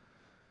 dude.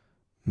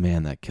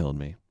 Man, that killed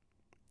me.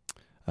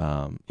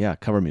 Yeah,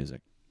 cover music.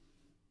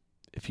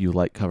 If you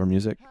like cover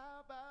music...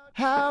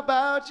 How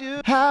about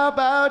you don't?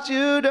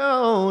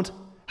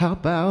 How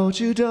about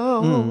you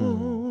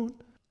don't?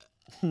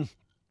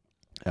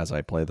 As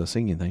I play the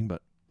singing thing,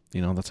 but,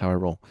 that's how I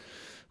roll.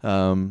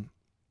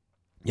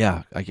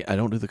 Yeah, I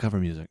don't do the cover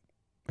music.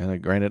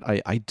 And granted,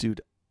 I do.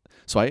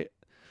 So I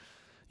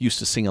used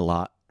to sing a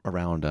lot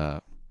around,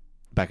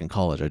 back in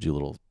college. I do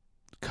little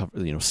cover,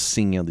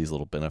 singing at these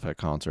little benefit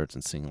concerts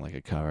and sing like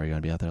a cover. You're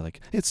going to be out there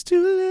like, it's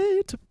too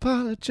late to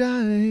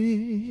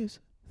apologize.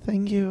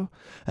 Thank you.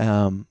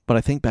 But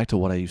I think back to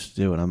what I used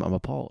to do, and I'm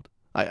appalled.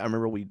 I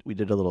remember we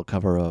did a little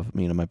cover of,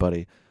 me and my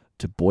buddy,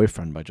 to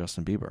Boyfriend by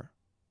Justin Bieber.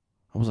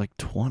 I was like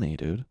 20,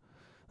 dude.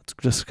 That's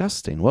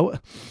disgusting.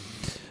 What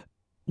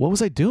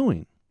was I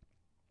doing?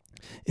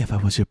 If I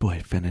was your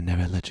boyfriend, I'd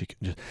never let you...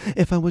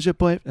 If I was your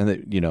boyfriend...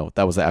 And,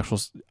 that was the actual...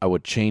 I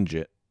would change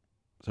it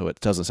so it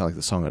doesn't sound like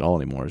the song at all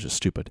anymore. It's just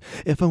stupid.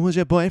 If I was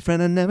your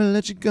boyfriend, I'd never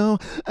let you go.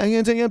 I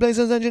can take you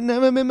places that you've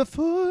never been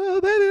before,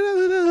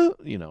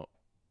 baby.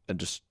 And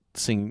just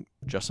sing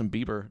Justin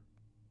Bieber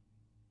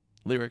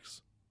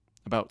lyrics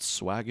about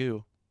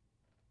swagoo.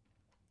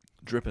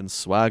 Dripping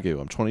swagoo.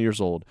 I'm 20 years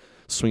old,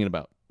 singing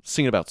about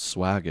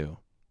swagoo.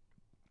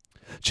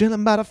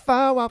 Chilling by the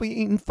fire while we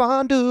eating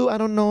fondue. I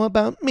don't know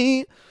about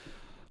me.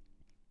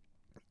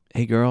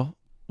 Hey girl,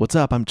 what's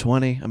up? I'm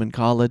 20. I'm in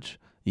college.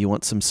 You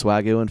want some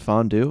swagoo and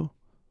fondue?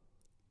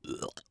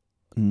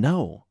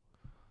 No.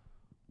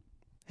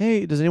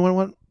 Hey, does anyone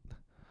want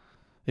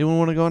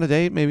to go on a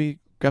date? Maybe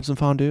grab some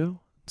fondue?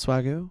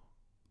 Swagoo?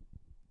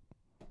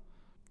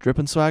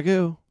 Dripping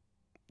swagoo?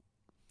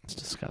 It's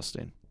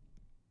disgusting.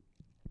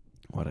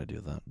 Why'd I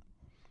do that?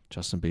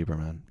 Justin Bieber,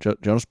 man.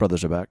 Jonas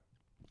Brothers are back.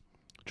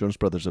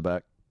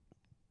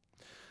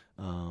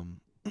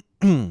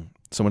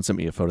 Someone sent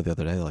me a photo the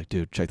other day. They're like,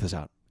 dude, check this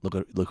out.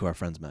 Look who our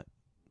friends met.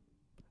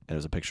 And it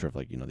was a picture of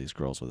these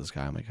girls with this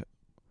guy. I'm like,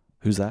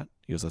 who's that?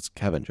 He goes, that's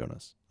Kevin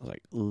Jonas. I was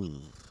like,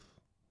 ugh.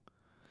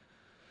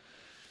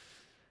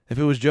 If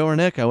it was Joe or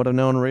Nick, I would have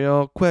known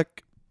real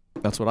quick.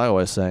 That's what I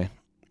always say.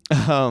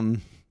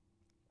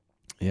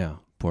 Yeah,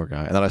 poor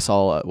guy. And then I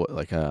saw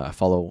I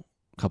follow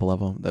a couple of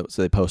them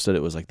they posted.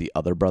 It was like the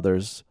other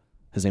brothers.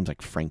 His name's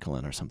like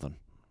Franklin or something.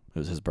 It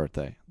was his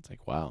birthday. It's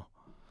like, wow.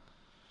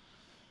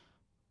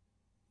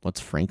 What's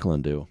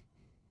Franklin do?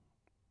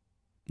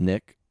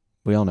 Nick,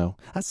 we all know.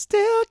 I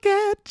still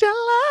get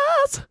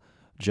jealous.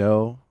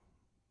 Joe,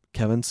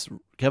 Kevin's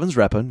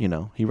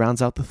repping. He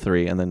rounds out the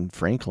 3, and then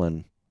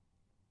Franklin.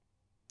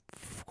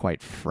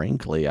 Quite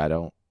frankly, I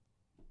don't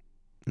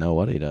know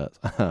what he does.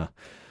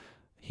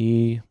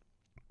 He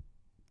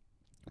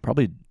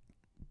probably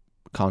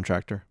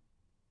contractor.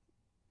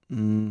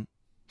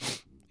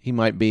 He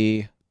might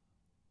be.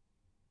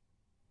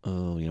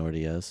 Oh, you know what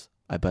he is?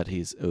 I bet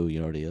he's. Oh, you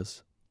know what he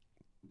is?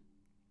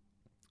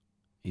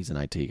 He's an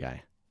IT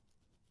guy.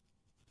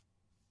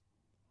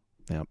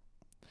 Yep.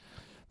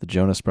 The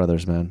Jonas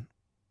Brothers, man.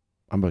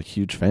 I'm a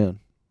huge fan.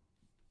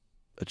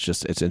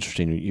 It's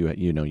interesting. You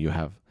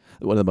have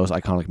one of the most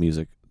iconic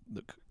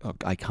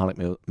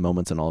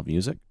moments in all of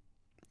music.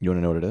 You want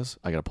to know what it is?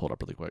 I got to pull it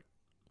up really quick.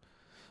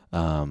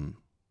 I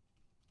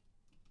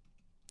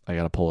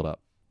got to pull it up.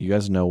 You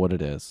guys know what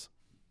it is.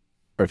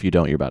 Or if you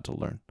don't, you're about to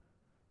learn.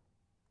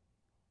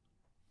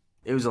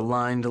 It was a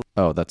line to...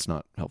 Oh, that's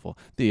not helpful.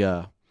 It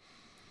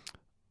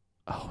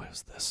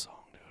was this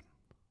song, dude.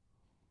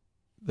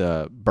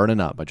 The Burnin'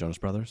 Up by Jonas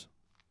Brothers.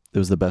 It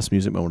was the best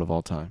music moment of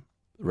all time.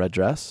 Red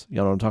Dress.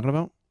 Y'all know what I'm talking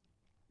about?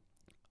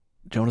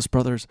 Jonas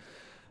Brothers.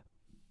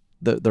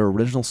 The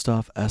original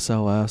stuff,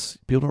 SOS.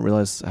 People don't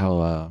realize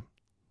how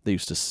they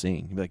used to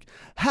sing. You'd be like,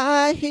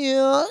 high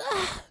heel,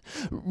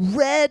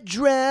 red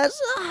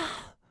dress.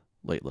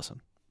 Wait,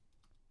 listen.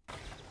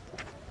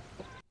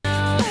 Who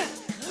I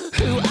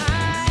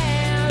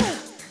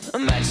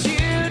am, but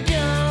you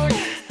don't.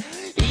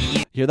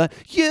 Hear that?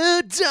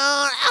 You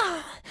don't.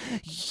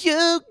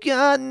 You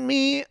got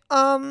me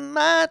on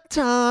my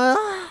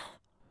tongue.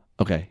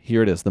 Okay,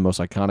 here it is. The most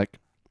iconic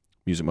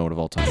music moment of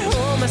all time.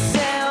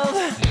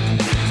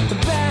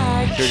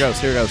 Here it goes.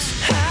 Here it goes.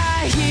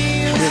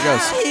 Here it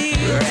goes.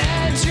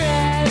 Red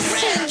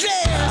dress. Red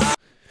dress.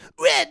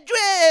 Red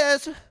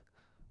dress.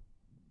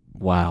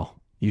 Wow.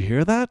 You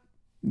hear that?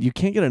 You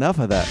can't get enough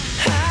of that.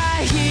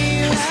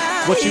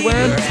 What you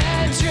wearing?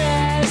 Red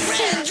dress.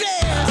 Red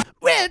dress.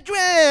 Red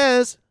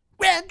dress.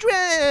 Red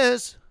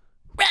dress.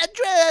 Red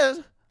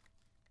dress.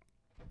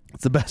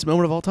 It's the best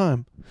moment of all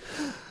time.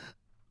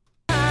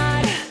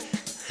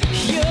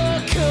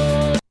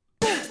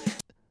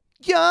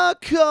 You're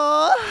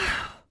cool.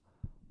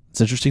 It's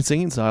interesting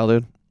singing style,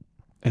 dude.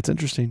 It's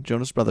interesting.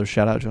 Jonas Brothers.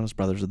 Shout out Jonas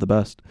Brothers are the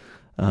best.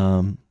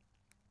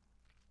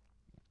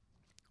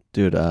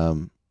 Dude, I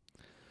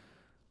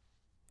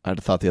had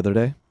a thought the other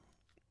day.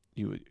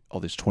 All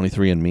these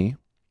 23andMe.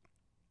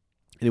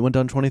 Anyone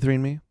done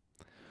 23andMe? We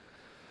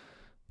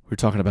were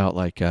talking about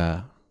I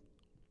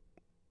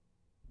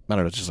don't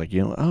know, it's just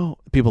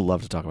people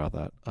love to talk about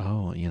that.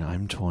 Oh,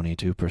 I'm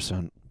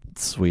 22%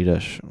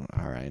 Swedish.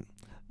 All right.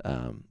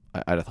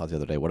 I had a thought the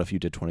other day, what if you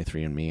did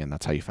 23andMe and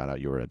that's how you found out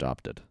you were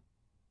adopted?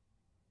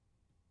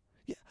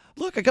 Yeah,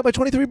 look, I got my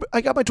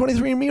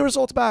 23andMe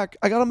results back.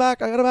 I got them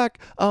back.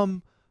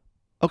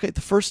 Okay,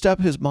 the first step,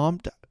 his mom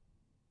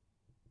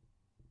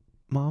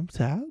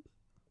dad?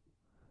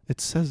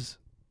 It says,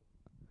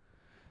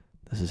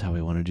 this is how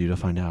we wanted you to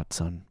find out,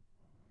 son.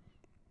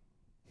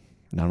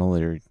 Not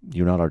only are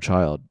you not our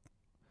child,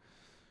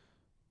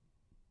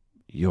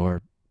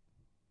 you're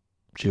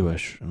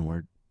Jewish and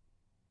we're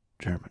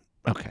German.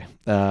 Okay.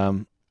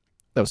 That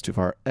was too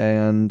far.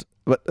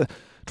 But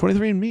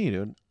 23andMe,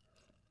 dude.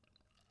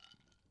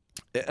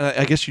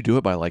 I guess you do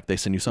it by they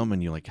send you something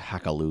and you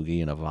hack a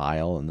loogie in a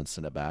vial and then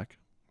send it back.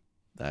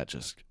 They're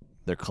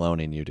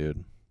cloning you,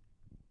 dude.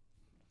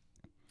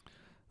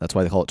 That's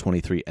why they call it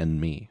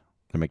 23andMe.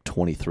 They make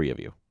 23 of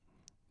you.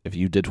 If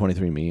you did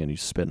 23andMe and you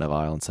spit in a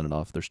vial and send it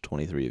off, there's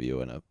 23 of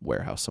you in a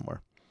warehouse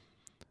somewhere.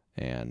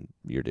 And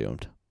you're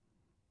doomed.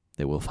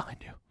 They will find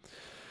you.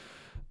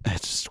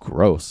 It's just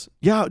gross.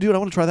 Yeah, dude, I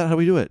want to try that. How do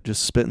we do it?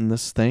 Just spit in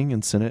this thing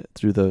and send it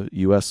through the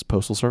U.S.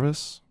 Postal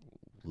Service?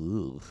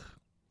 Ugh.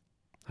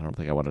 I don't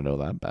think I want to know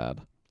that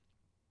bad.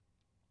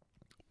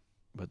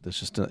 But this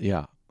just,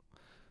 yeah.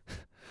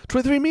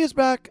 23andMe is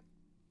back.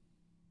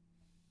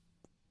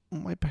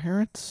 My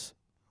parents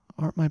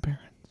aren't my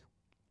parents.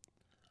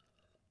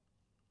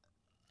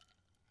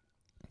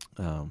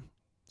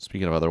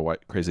 Speaking of other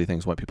crazy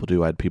things white people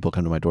do, I had people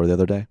come to my door the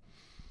other day.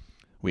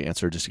 We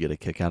answered just to get a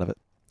kick out of it.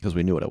 Because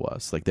we knew what it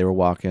was. They were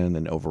walking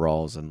in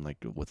overalls and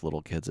with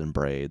little kids in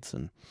braids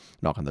and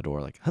knock on the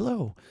door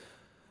hello.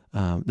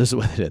 This is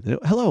what they did.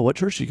 Hello, what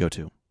church do you go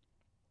to?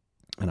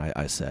 And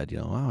I said,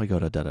 I go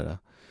to da-da-da.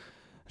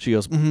 She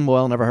goes,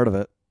 well, never heard of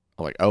it.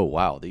 I'm like, oh,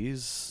 wow,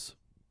 these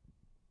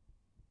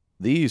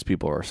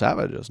people are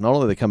savages. Not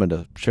only are they coming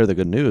to share the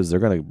good news, they're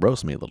going to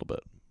roast me a little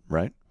bit,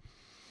 right?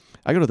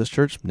 I go to this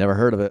church, never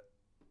heard of it.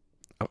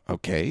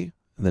 Okay.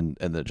 And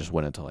then it just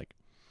went into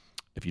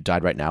if you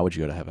died right now, would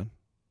you go to heaven?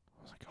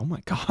 Oh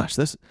my gosh,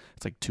 it's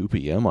 2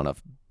 p.m. on a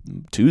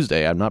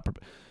Tuesday. I'm not.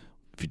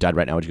 If you died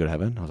right now, would you go to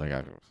heaven? I was like,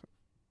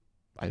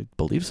 I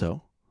believe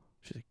so.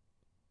 She's like,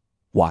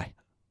 Why?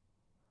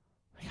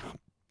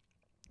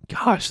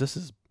 Gosh, this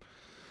is...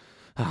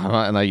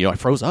 and I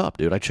froze up,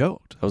 dude. I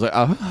choked. I was like,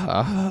 I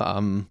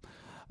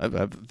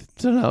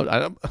don't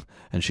know.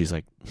 And she's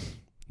like,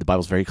 the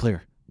Bible's very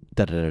clear.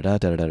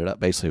 Da-da-da-da-da-da-da.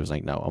 Basically, it was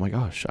like, no, oh my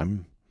gosh,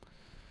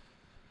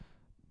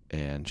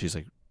 And she's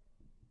like,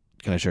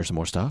 can I share some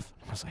more stuff?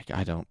 I was like,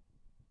 I don't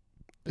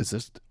do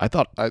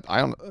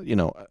you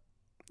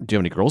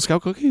have any Girl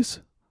Scout cookies?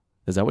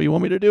 Is that what you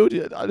want me to do?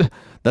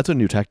 That's a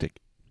new tactic.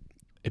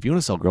 If you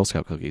want to sell Girl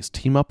Scout cookies,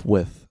 team up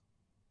with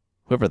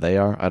whoever they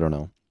are. I don't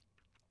know.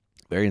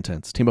 Very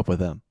intense. Team up with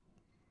them.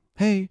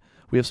 Hey,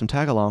 we have some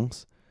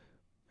tag-alongs.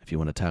 If you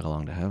want to tag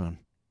along to heaven.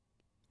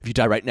 If you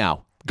die right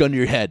now, gun to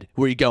your head.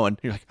 Where are you going?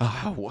 You're like,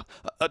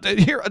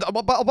 here,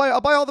 I'll buy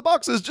all the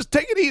boxes. Just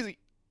take it easy.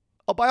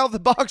 I'll buy all the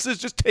boxes.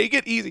 Just take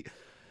it easy.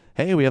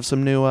 Hey, we have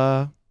some new,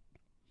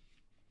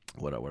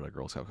 what are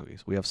Girl Scout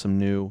cookies? We have some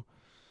new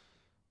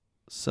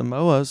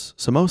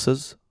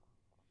samosas.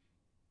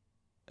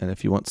 And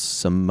if you want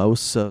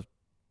samosa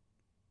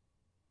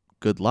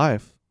good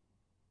life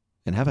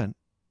in heaven,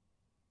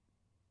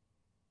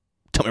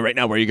 tell me right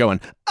now where you're going.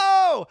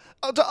 Oh,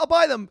 I'll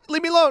buy them.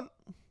 Leave me alone.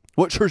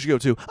 What church you go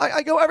to?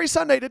 I go every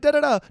Sunday to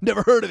da-da-da.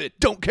 Never heard of it.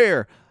 Don't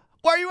care.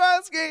 Why are you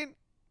asking?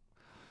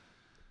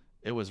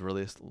 It was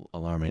really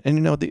alarming.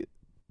 And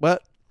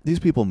these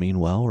people mean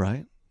well,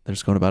 right? They're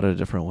just going about it a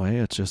different way.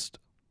 It's just,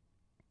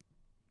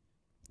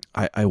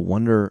 I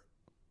wonder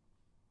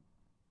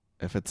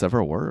if it's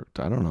ever worked.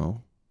 I don't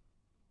know.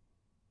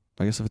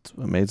 I guess if it's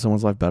made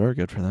someone's life better,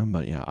 good for them.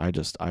 But yeah, I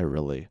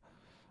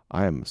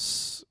am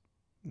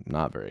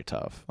not very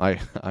tough. I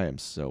am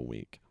so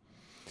weak.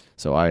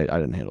 So I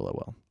didn't handle it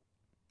well.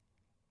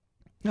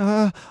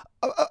 I'll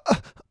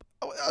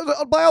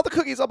buy all the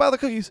cookies. I'll buy all the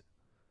cookies.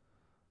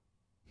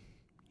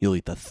 You'll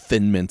eat the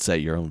Thin Mints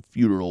at your own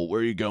funeral.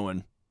 Where are you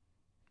going?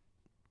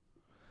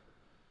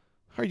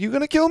 Are you going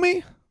to kill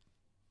me?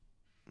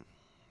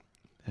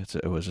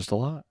 It was just a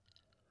lot.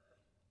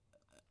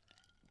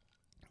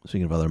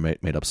 Speaking of other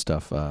made up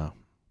stuff,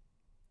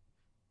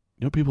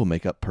 people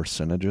make up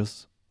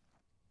percentages.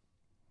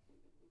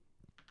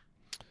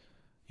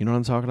 You know what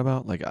I'm talking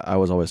about? Like I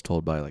was always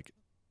told by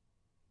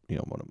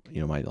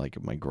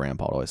my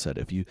grandpa always said,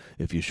 if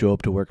you show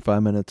up to work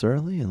 5 minutes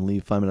early and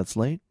leave 5 minutes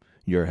late,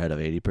 you're ahead of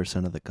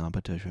 80% of the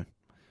competition.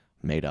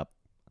 Made up.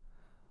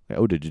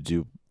 Oh, did you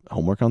do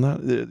homework on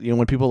that?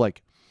 When people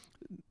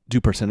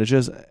do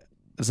percentages,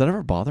 does that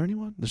ever bother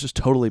anyone? It's just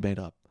totally made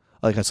up.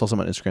 Like I saw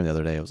someone on Instagram the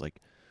other day. It was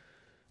like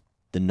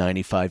the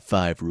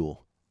 95-5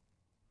 rule.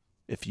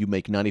 If you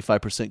make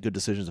 95% good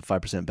decisions and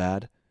 5%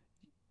 bad,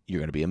 you're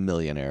going to be a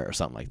millionaire or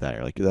something like that.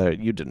 You're like,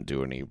 you didn't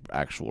do any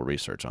actual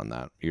research on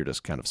that. You're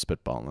just kind of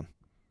spitballing.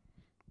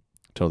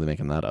 Totally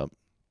making that up.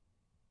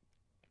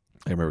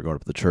 I remember going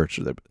up to the church,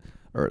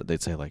 or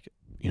they'd say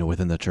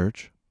within the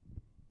church,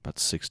 about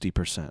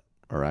 60%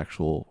 are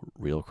actual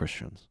real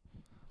Christians.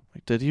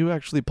 Like, did you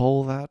actually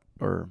poll that?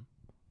 Or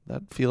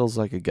that feels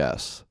like a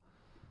guess.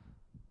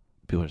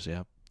 People just,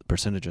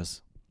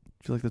 percentages.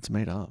 I feel like that's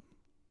made up.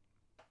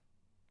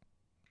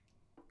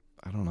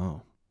 I don't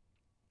know.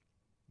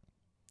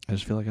 I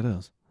just feel like it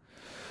is.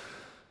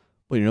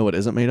 Well, you know what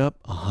isn't made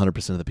up?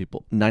 100% of the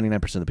people,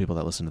 99% of the people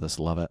that listen to this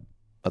love it.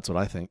 That's what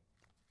I think.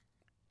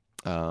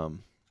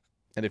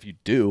 And if you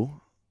do,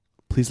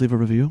 please leave a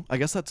review. I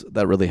guess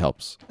that really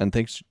helps. And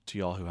thanks to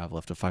y'all who have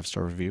left a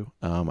 5-star review.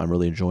 I'm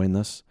really enjoying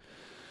this.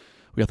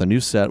 We got the new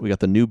set. We got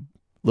the new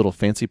little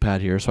fancy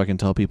pad here, so I can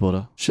tell people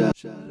to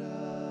shut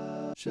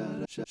up.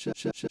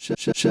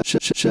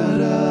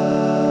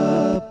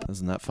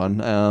 Isn't that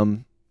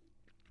fun?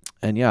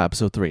 And yeah,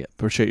 episode 3.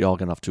 Appreciate y'all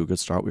getting off to a good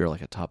start. We were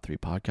like a top 3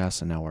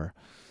 podcast, and now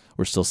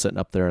we're still sitting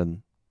up there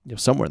and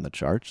somewhere in the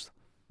charts,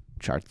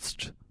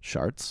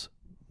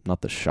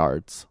 not the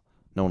charts.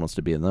 No one wants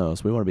to be in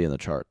those. We want to be in the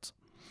charts.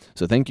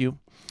 So thank you.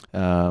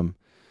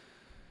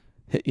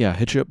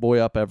 Hit your boy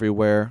up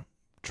everywhere.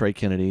 Trey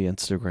Kennedy,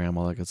 Instagram,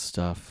 all that good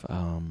stuff.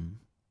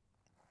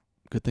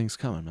 Good things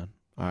coming, man.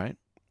 All right.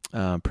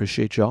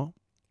 Appreciate y'all.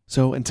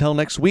 So until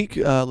next week,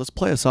 let's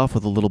play us off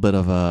with a little bit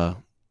of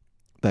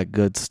that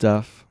good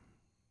stuff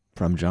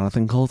from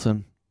Jonathan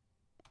Colton.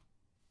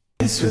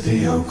 It's with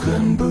the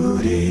Oakland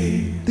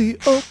Booty. The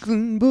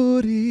Oakland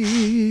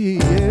Booty,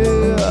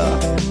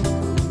 yeah.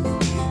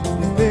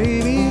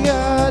 Baby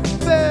got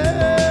bad.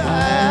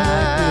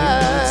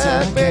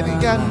 Baby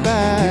got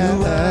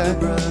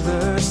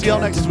bad. See y'all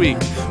next week.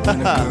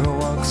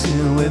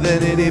 With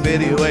an itty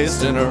bitty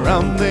waist and a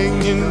round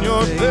thing in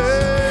your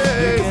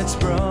face.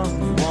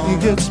 You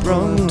get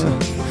sprung.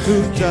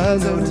 Who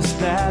doesn't?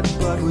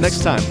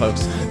 Next time,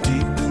 folks.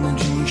 Deep in the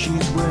jeans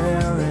she's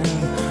wearing,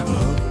 I'm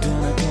hooked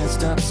and I can't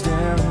stop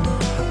staring.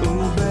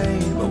 Ooh,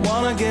 babe, I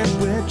wanna get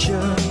with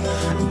ya,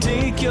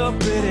 take your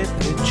pretty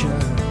picture.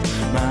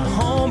 My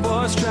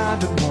homeboys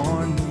tried to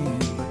warn me,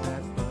 but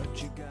that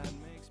butt you got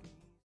makes me.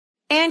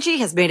 Angie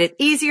has made it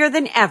easier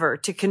than ever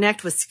to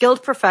connect with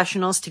skilled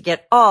professionals to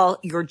get all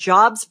your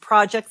jobs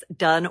projects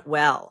done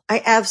well.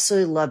 I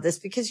absolutely love this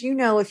because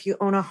if you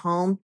own a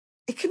home,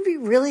 it can be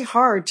really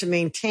hard to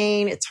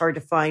maintain. It's hard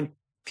to find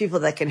People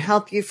that can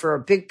help you for a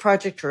big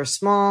project or a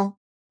small.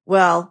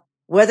 Well,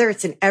 whether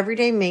it's in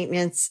everyday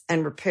maintenance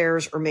and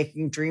repairs or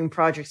making dream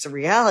projects a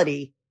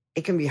reality,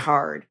 it can be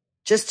hard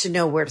just to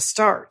know where to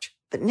start.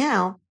 But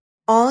now,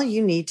 all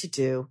you need to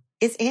do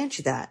is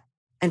Angie that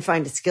and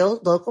find a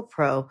skilled local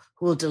pro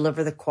who will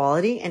deliver the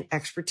quality and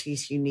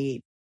expertise you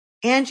need.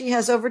 Angie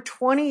has over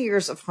 20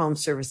 years of home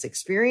service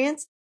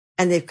experience,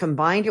 and they've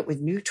combined it with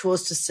new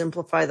tools to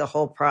simplify the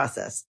whole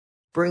process.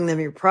 Bring them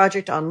your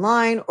project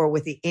online or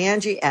with the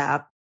Angie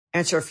app,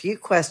 answer a few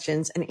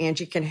questions, and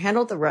Angie can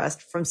handle the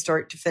rest from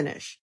start to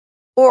finish.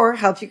 Or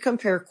help you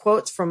compare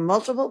quotes from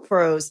multiple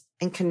pros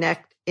and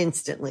connect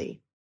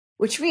instantly,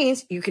 which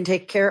means you can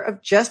take care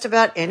of just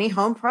about any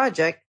home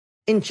project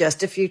in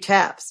just a few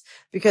taps.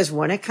 Because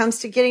when it comes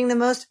to getting the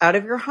most out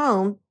of your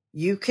home,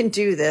 you can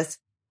do this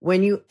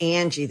when you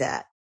Angie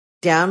that.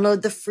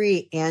 Download the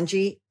free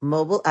Angie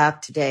mobile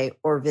app today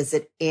or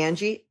visit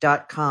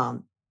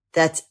Angie.com.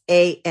 That's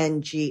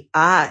ANGI.com.